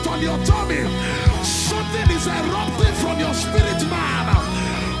heat on your tummy. Something is erupting from your spirit, man.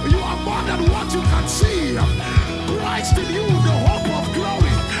 You are more than what you can see. Christ in you, the hope of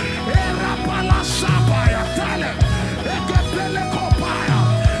glory. Erapala Shabaya Tele. Ekepele Kopaya.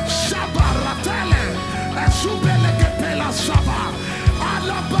 Shabaratele. Esubele Kepela Shaba.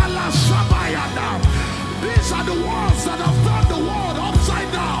 Alabala Shabayana. These are the ones that have turned the world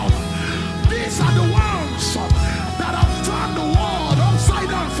upside down. These are the ones that have turned the world upside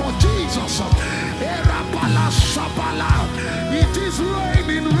down for Jesus. It is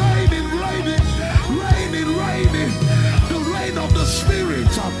raining, raining, raining, raining, raining. The rain of the Spirit,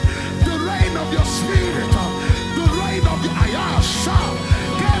 the rain of your Spirit, the rain of the Ayasha,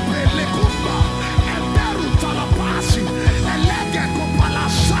 Kepelekumba, Emberu Talapasi, Elege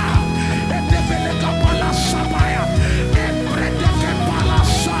Kopalasa, Edebeleka Palasabaya, Embredeke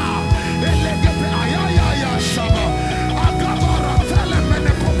Palasa.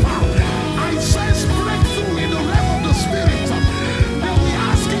 I sense breakthrough in the realm of the Spirit. They will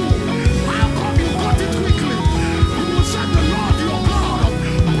ask you, how come you got it quickly? You will say the Lord your God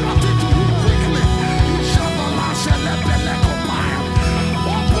brought it to you quickly.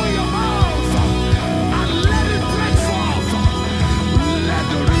 Open your mouth and let it break forth. Let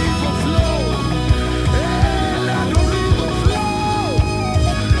the river flow. Let the river flow.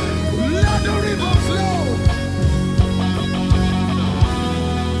 Let the river flow.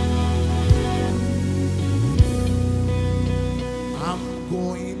 I'm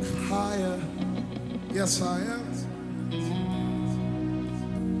going higher. Yes, I am.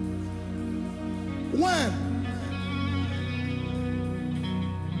 When?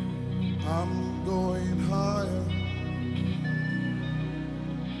 I'm going higher.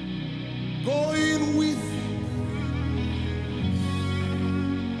 Going with.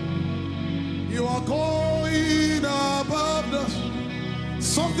 You are going above the.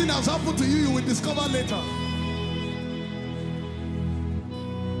 Something has happened to you, you will discover later.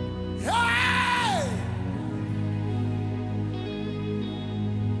 Hey!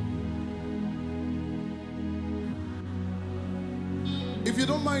 If you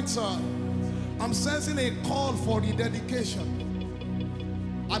don't mind, sir, I'm sensing a call for rededication.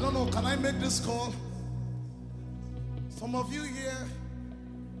 I don't know, can I make this call? Some of you here,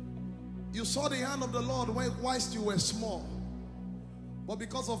 you saw the hand of the Lord whilst you were small. But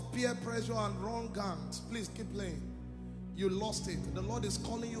because of peer pressure and wrong gangs, please keep playing. You lost it. The Lord is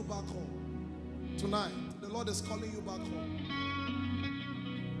calling you back home. Tonight, the Lord is calling you back home.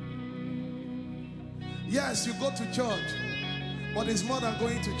 Yes, you go to church, but it's more than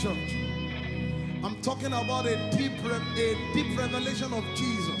going to church. I'm talking about a deep revelation of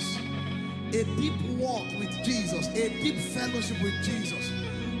Jesus, a deep walk with Jesus, a deep fellowship with Jesus.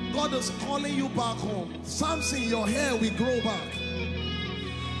 God is calling you back home. Samson, your hair will grow back.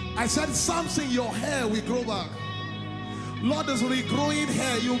 I said, Samson, your hair will grow back. Lord is regrowing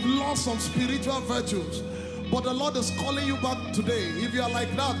hair. You've lost some spiritual virtues, but the Lord is calling you back today. If you are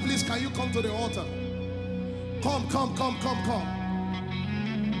like that, please can you come to the altar? Come, come, come, come, come.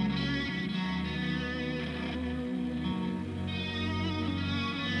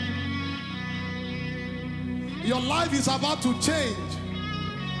 Your life is about to change.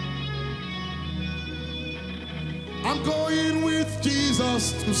 I'm going with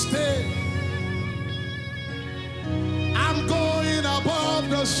Jesus to stay. I'm going above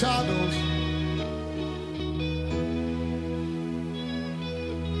the shadows.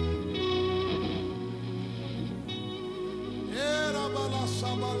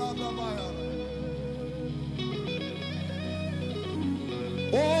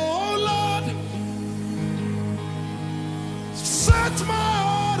 Oh Lord, set my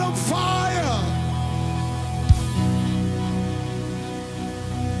heart on fire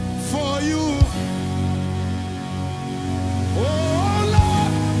for you. Oh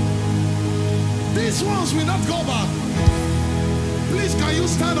Lord, these ones will not go back. Please, can you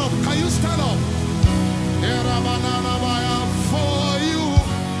stand up? Can you stand up? For you.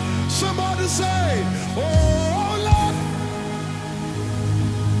 Somebody say, oh Lord,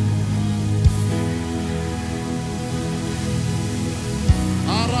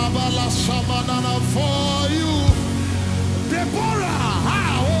 For you, Deborah,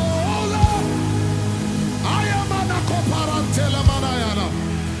 oh Lord, I am an acoparantela manayana,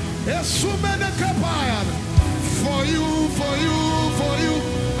 esumene kapayan. For you, for you, for you.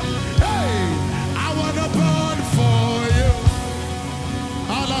 Hey, I wanna burn for you.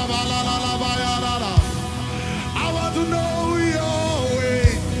 I want to know your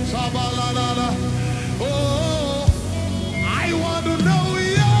way. Oh, I want to know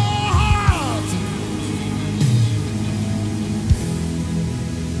your heart.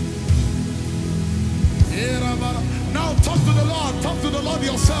 Now talk to the Lord. Talk to the Lord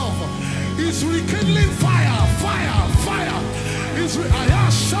yourself. He's rekindling fire, fire, fire.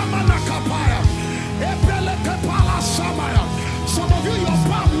 Some of you, your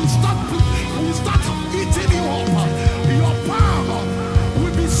palm will start eating you up. Your palm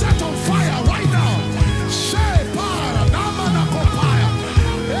will be set on fire right now.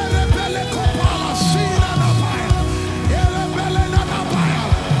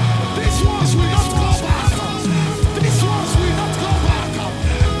 These ones will not go back. These ones will not go back.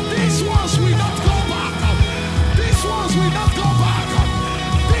 These ones will not go back. These ones will not go back.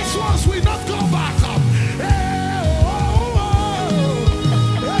 These ones will not go back.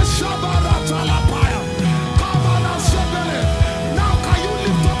 Now can you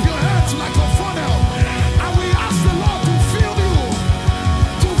lift up your hands like a funnel? And we ask the Lord to fill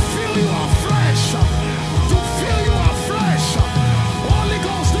you afresh. To fill you afresh. Holy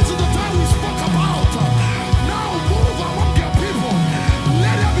Ghost, this is the time we spoke about. Now move among your people.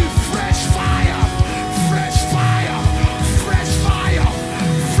 Let there be fresh fire. Fresh fire. Fresh fire.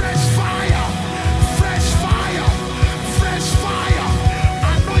 Fresh fire. Fresh fire. Fresh fire.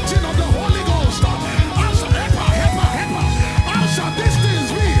 Anointing of the Holy Ghost. How shall these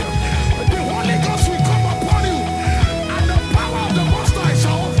things be? The Holy Ghost will come upon you, and the power of the Most High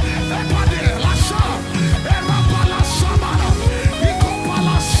shall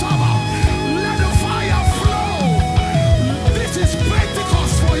let the fire flow. This is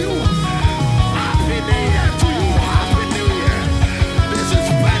Pentecost for you. Happy New Year to you. Happy New Year. This is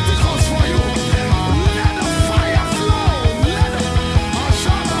Pentecost for you. Let the fire flow. Let the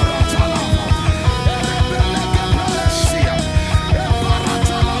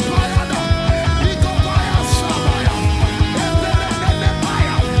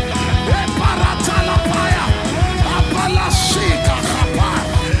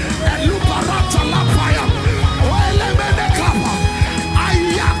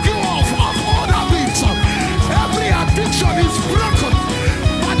every addiction is broken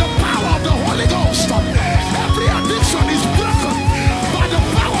by the power of the Holy Ghost. Every addiction is broken by the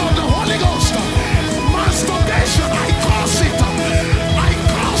power of the Holy Ghost. Masturbation, I curse it. I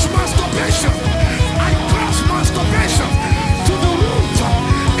curse masturbation. I curse masturbation to the root.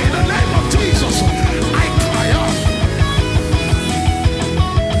 In the name of Jesus, I cry out.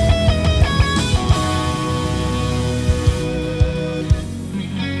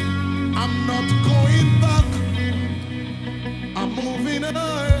 I'm not going back. I'm moving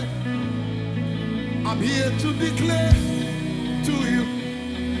ahead. I'm here to declare to you,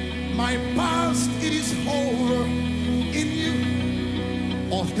 my past is over in you.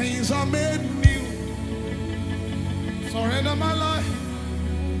 All things are made new. Surrender my life.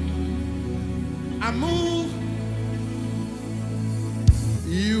 I move.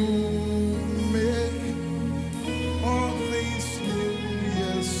 You make all things new.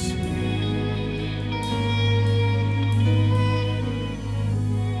 Yes.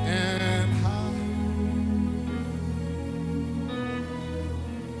 And how?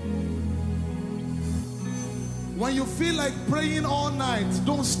 When you feel like praying all night,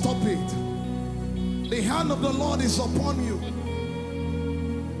 don't stop it. The hand of the Lord is upon you.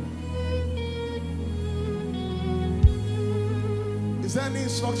 Is there any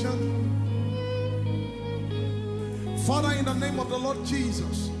instruction? Father, in the name of the Lord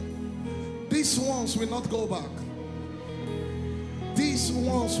Jesus, these ones will not go back. These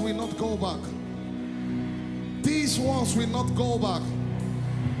ones will not go back. These ones will not go back.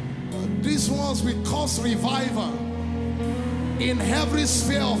 These ones will cause revival in every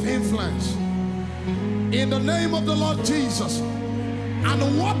sphere of influence. In the name of the Lord Jesus.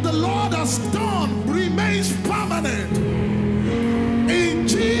 And what the Lord has done remains permanent. In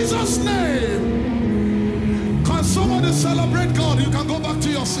Jesus' name. Can somebody celebrate God? You can go back to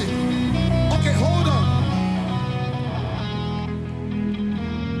your seat. Okay, hold on.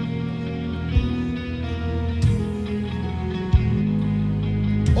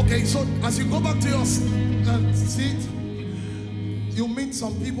 Okay, so as you go back to your seat, you meet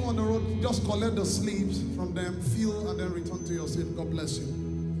some people on the road, just collect the sleeves from them, feel, and then return to your seat. God bless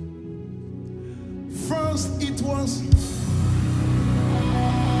you. First it was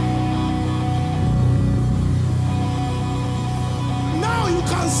now you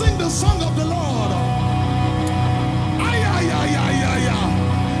can sing the song of the Lord. Ay, ay, ay, ay, ay, ay.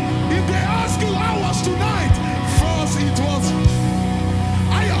 If they ask you how was tonight, first it was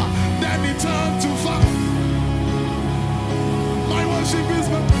ay, then it turned to fire. My worship is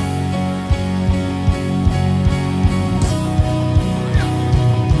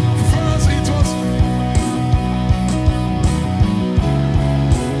first it was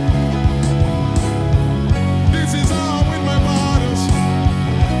this is how I win my battles.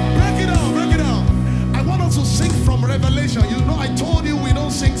 Break it down, break it down. I want us to sing from Revelation. You know, I told you we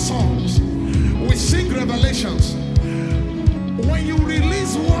don't sing songs, we sing revelations. When you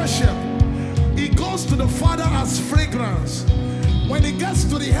release worship, it goes to the Father as fragrance. When it gets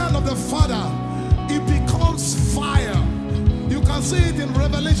to the hand of the Father, it becomes fire. You can see it in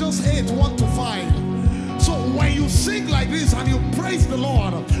Revelation 8, 1-5. So when you sing like this and you praise the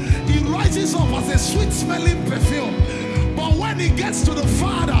Lord, it rises up as a sweet smelling perfume. But when it gets to the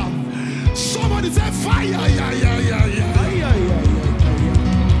Father, somebody say fire, yeah, yeah, yeah, yeah, yeah, yeah, yeah.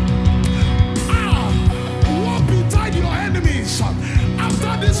 Walk beside your enemies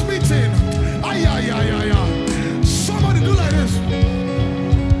after this meeting. Ay, ay, ay, ay, ay. Somebody do like this.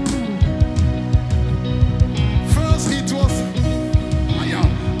 First it was,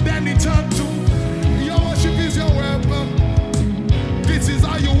 then it turned to, your worship is your weapon. This is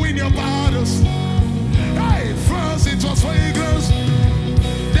how you win your battles. Hey, first it was fragrance,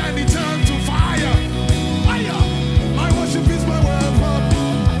 then it turned to fire. My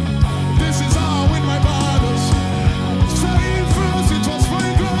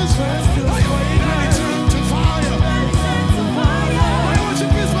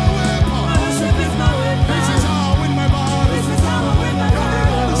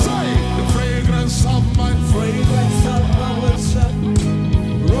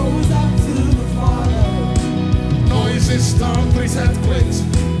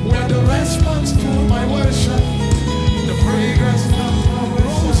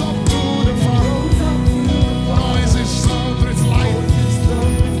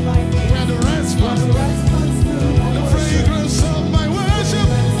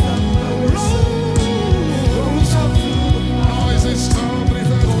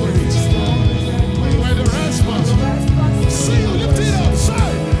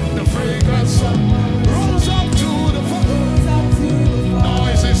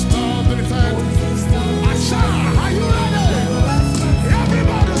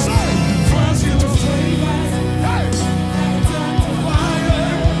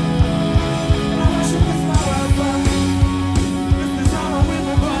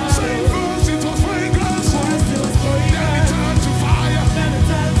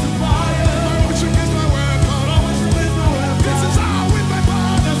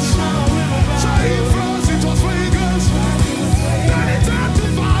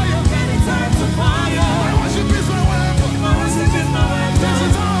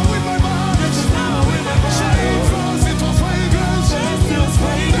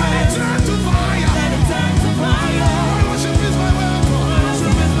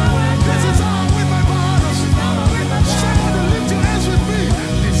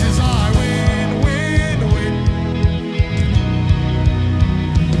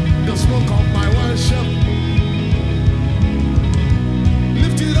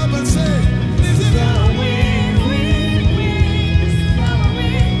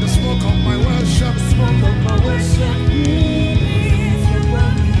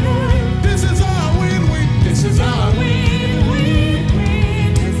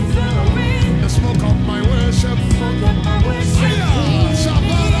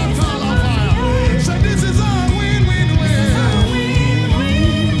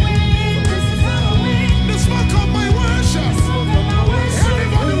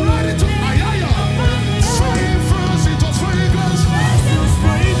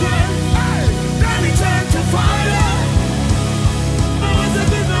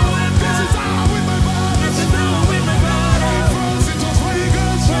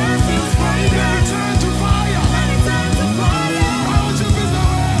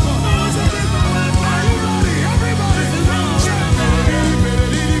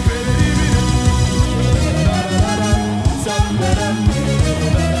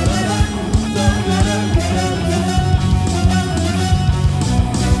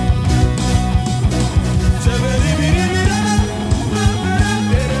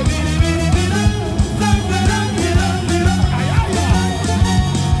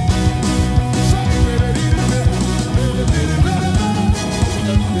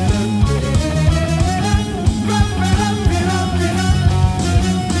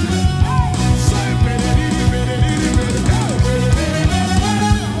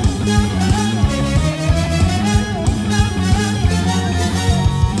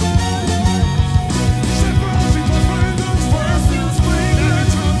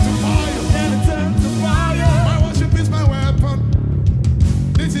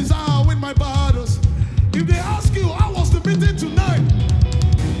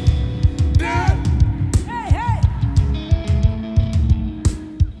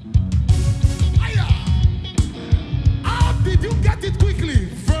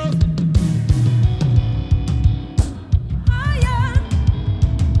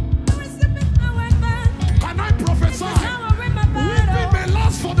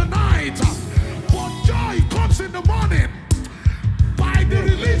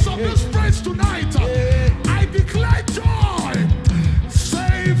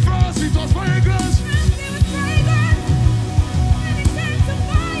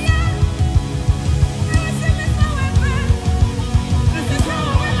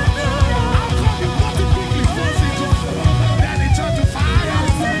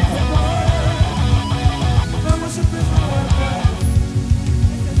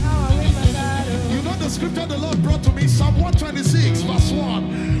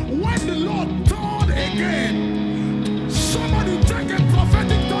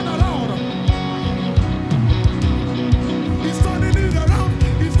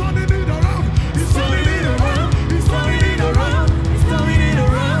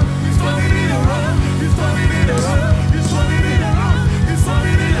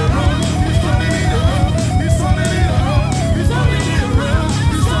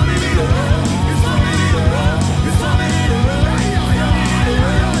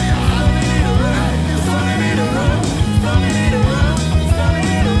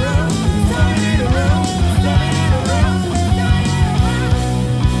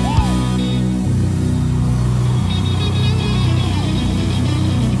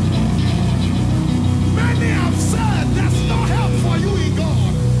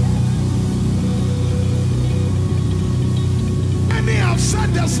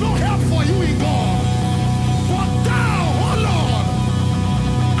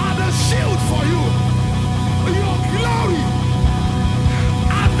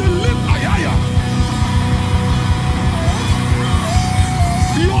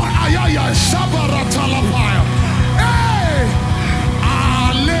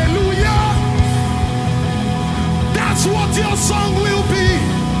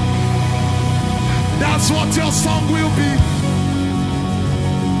That's what your song will be.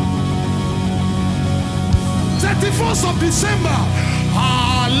 31st of December.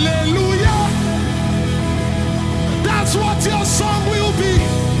 Hallelujah. That's what your song will be.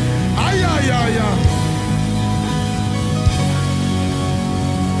 Ay, ay, ay, ay.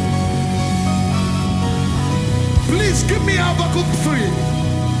 Please give me Habakkuk 3.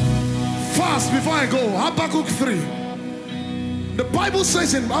 Fast before I go. Habakkuk 3. The Bible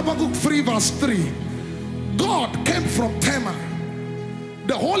says in Habakkuk 3 verse 3, God came from Tema,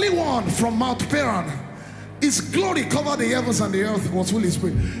 the Holy One from Mount Paran. His glory covered the heavens and the earth was full of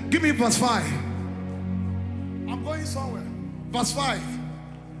spirit. Give me verse 5. I'm going somewhere. Verse 5.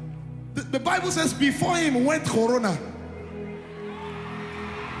 The Bible says before him went Corona.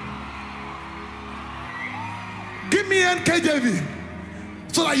 Give me NKJV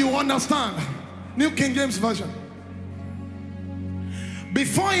so that you understand. New King James Version.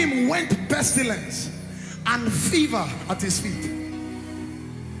 Before him went pestilence and fever at his feet.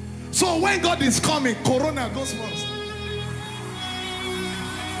 So when God is coming, Corona goes first.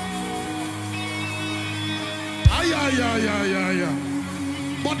 Ay, ay, ay, ay, ay, ay.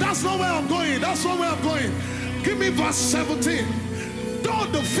 But that's not where I'm going. That's not where I'm going. Give me verse 17. Though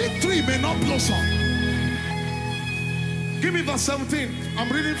the fig tree may not blossom. Give me verse 17. I'm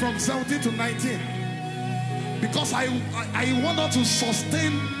reading from 17 to 19. Because I want us to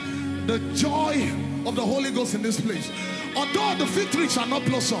sustain the joy of the Holy Ghost in this place. Although the fig tree shall not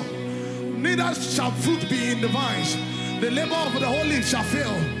blossom, neither shall fruit be in the vines. The labor of the holy shall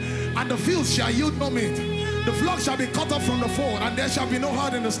fail, and the fields shall yield no meat. The flock shall be cut off from the fold, and there shall be no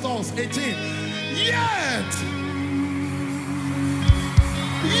herd in the stalls. 18. Yet,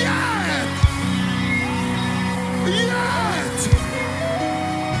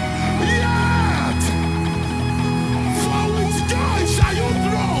 for with joy shall you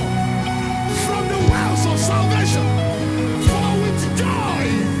draw from the wells of salvation. For with joy.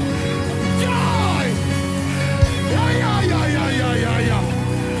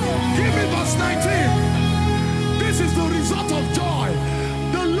 Give me verse 19. This is the result of joy.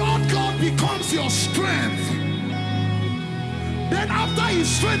 The Lord God becomes your strength. Then after he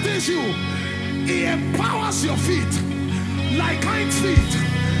strengthens you, he empowers your feet like hinds feet,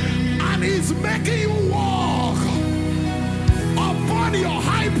 and he's making you walk upon your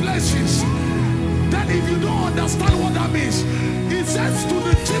high places. Then if you don't understand what that means, he says to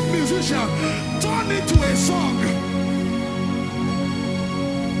the chief musician, turn it to a song.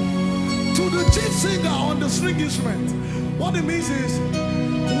 To the chief singer on the string instrument, what it means is,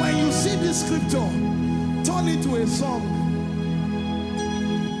 when you see this scripture, turn it to a song.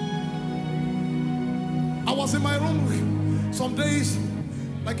 I was in my room some days,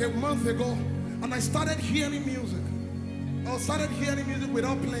 like a month ago, and I started hearing music. I started hearing music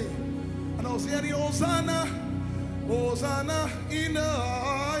without playing. And I was hearing Hosanna, Hosanna in the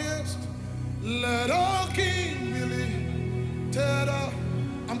highest. Let all King be lifted up.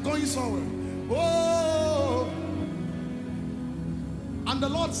 I'm going somewhere. Oh. And the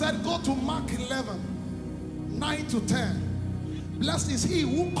Lord said, go to Mark 11, 9 to 10. Blessed is he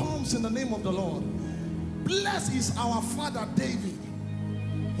who comes in the name of the Lord. Blessed is our father David,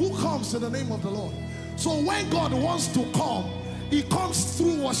 who comes in the name of the Lord. So when God wants to come, he comes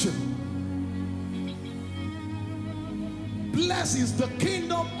through worship. Blessed is the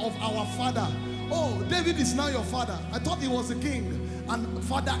kingdom of our father. Oh, David is now your father. I thought he was a king and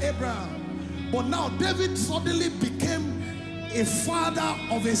Father Abraham. But now David suddenly became a father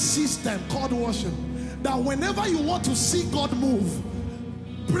of a system called worship. That whenever you want to see God move,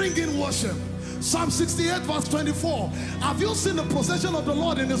 bring in worship. Psalm 68 verse 24. Have you seen the procession of the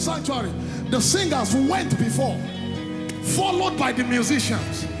Lord in the sanctuary? The singers went before, followed by the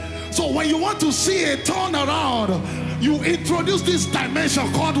musicians. So when you want to see a turnaround, you introduce this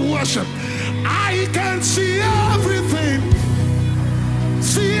dimension called worship. I can see everything.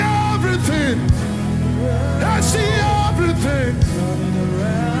 See everything. I see everything.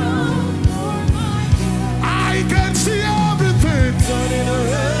 I can see everything.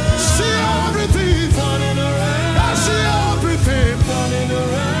 See everything. I see everything.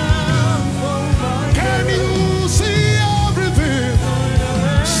 Can you see everything?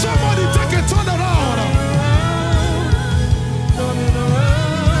 Somebody take a turn around.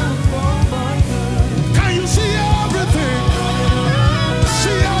 Can you see everything?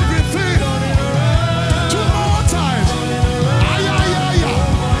 See everything. Two more times. Ay,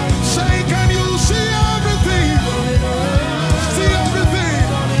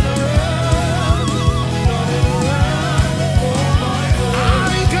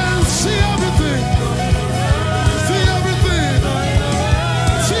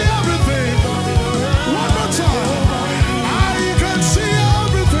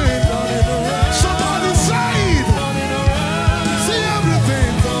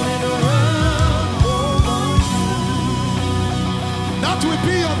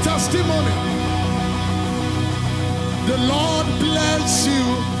 testimony. The Lord bless you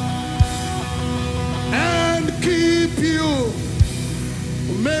and keep you.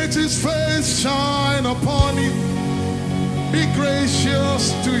 Make his face shine upon you. Be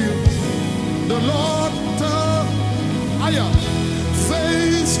gracious to you. The Lord turn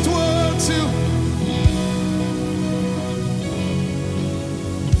face towards you.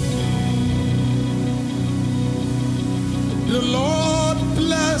 The Lord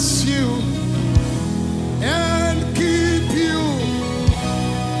bless you and keep you.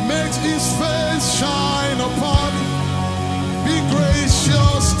 Makes his face shine upon you. Be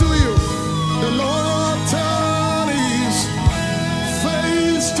gracious to you. The Lord turn his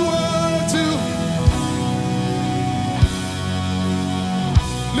face towards you.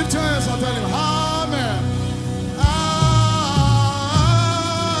 Lift your hands and tell him, Amen.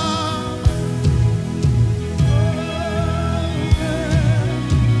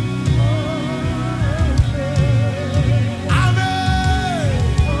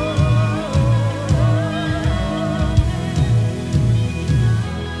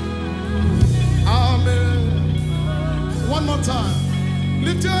 One more time.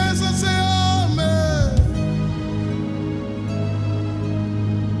 Lift your hands and say Amen.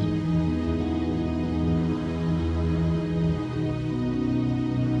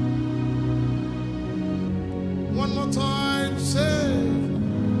 One more time. Say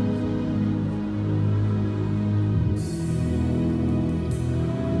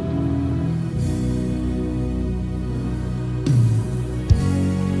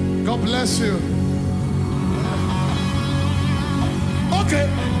God bless you. Okay,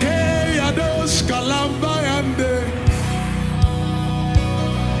 Keyados Kalambayande.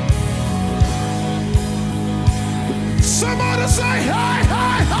 Somebody say hi,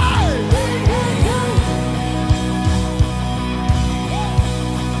 hi, hi.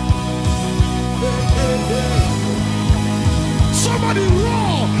 Somebody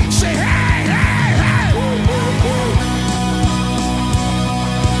roar, say hey, hey, hey.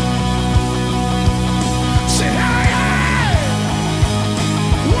 Say hey, hey.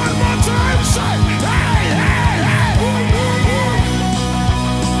 One more time, say hey, hey, hey.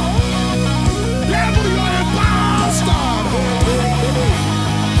 Devil, you are a bastard.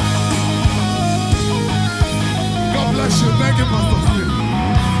 God bless you. Thank you, Pastor Steve.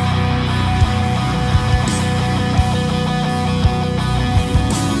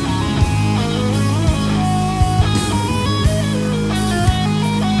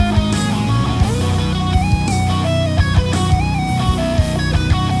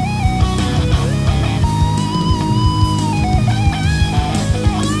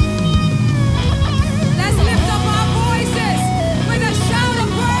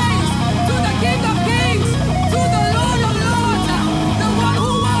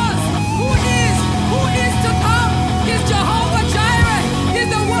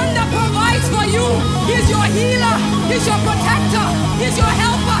 He's your protector. He's your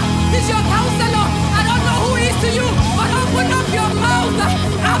helper. He's your counselor. I don't know who he is to you, but open up your mouth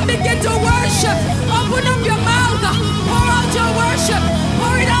and begin to worship. Open up your mouth. Pour out your worship.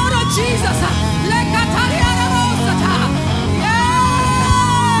 Pour it out on Jesus.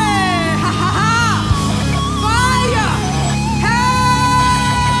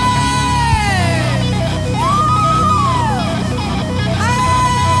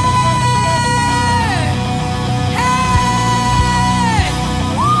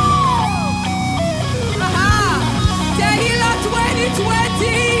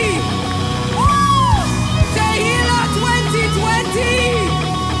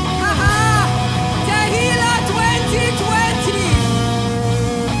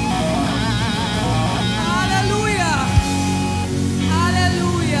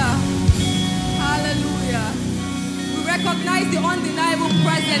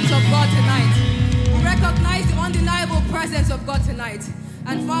 Of God tonight. We recognize the undeniable presence of God tonight.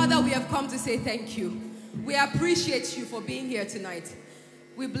 And Father, we have come to say thank you. We appreciate you for being here tonight.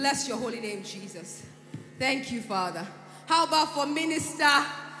 We bless your holy name, Jesus. Thank you, Father. How about for Minister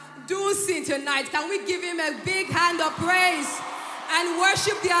Dusin tonight? Can we give him a big hand of praise and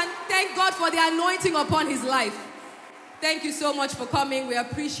worship thank God for the anointing upon his life. Thank you so much for coming. We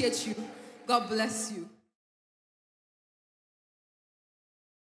appreciate you. God bless you.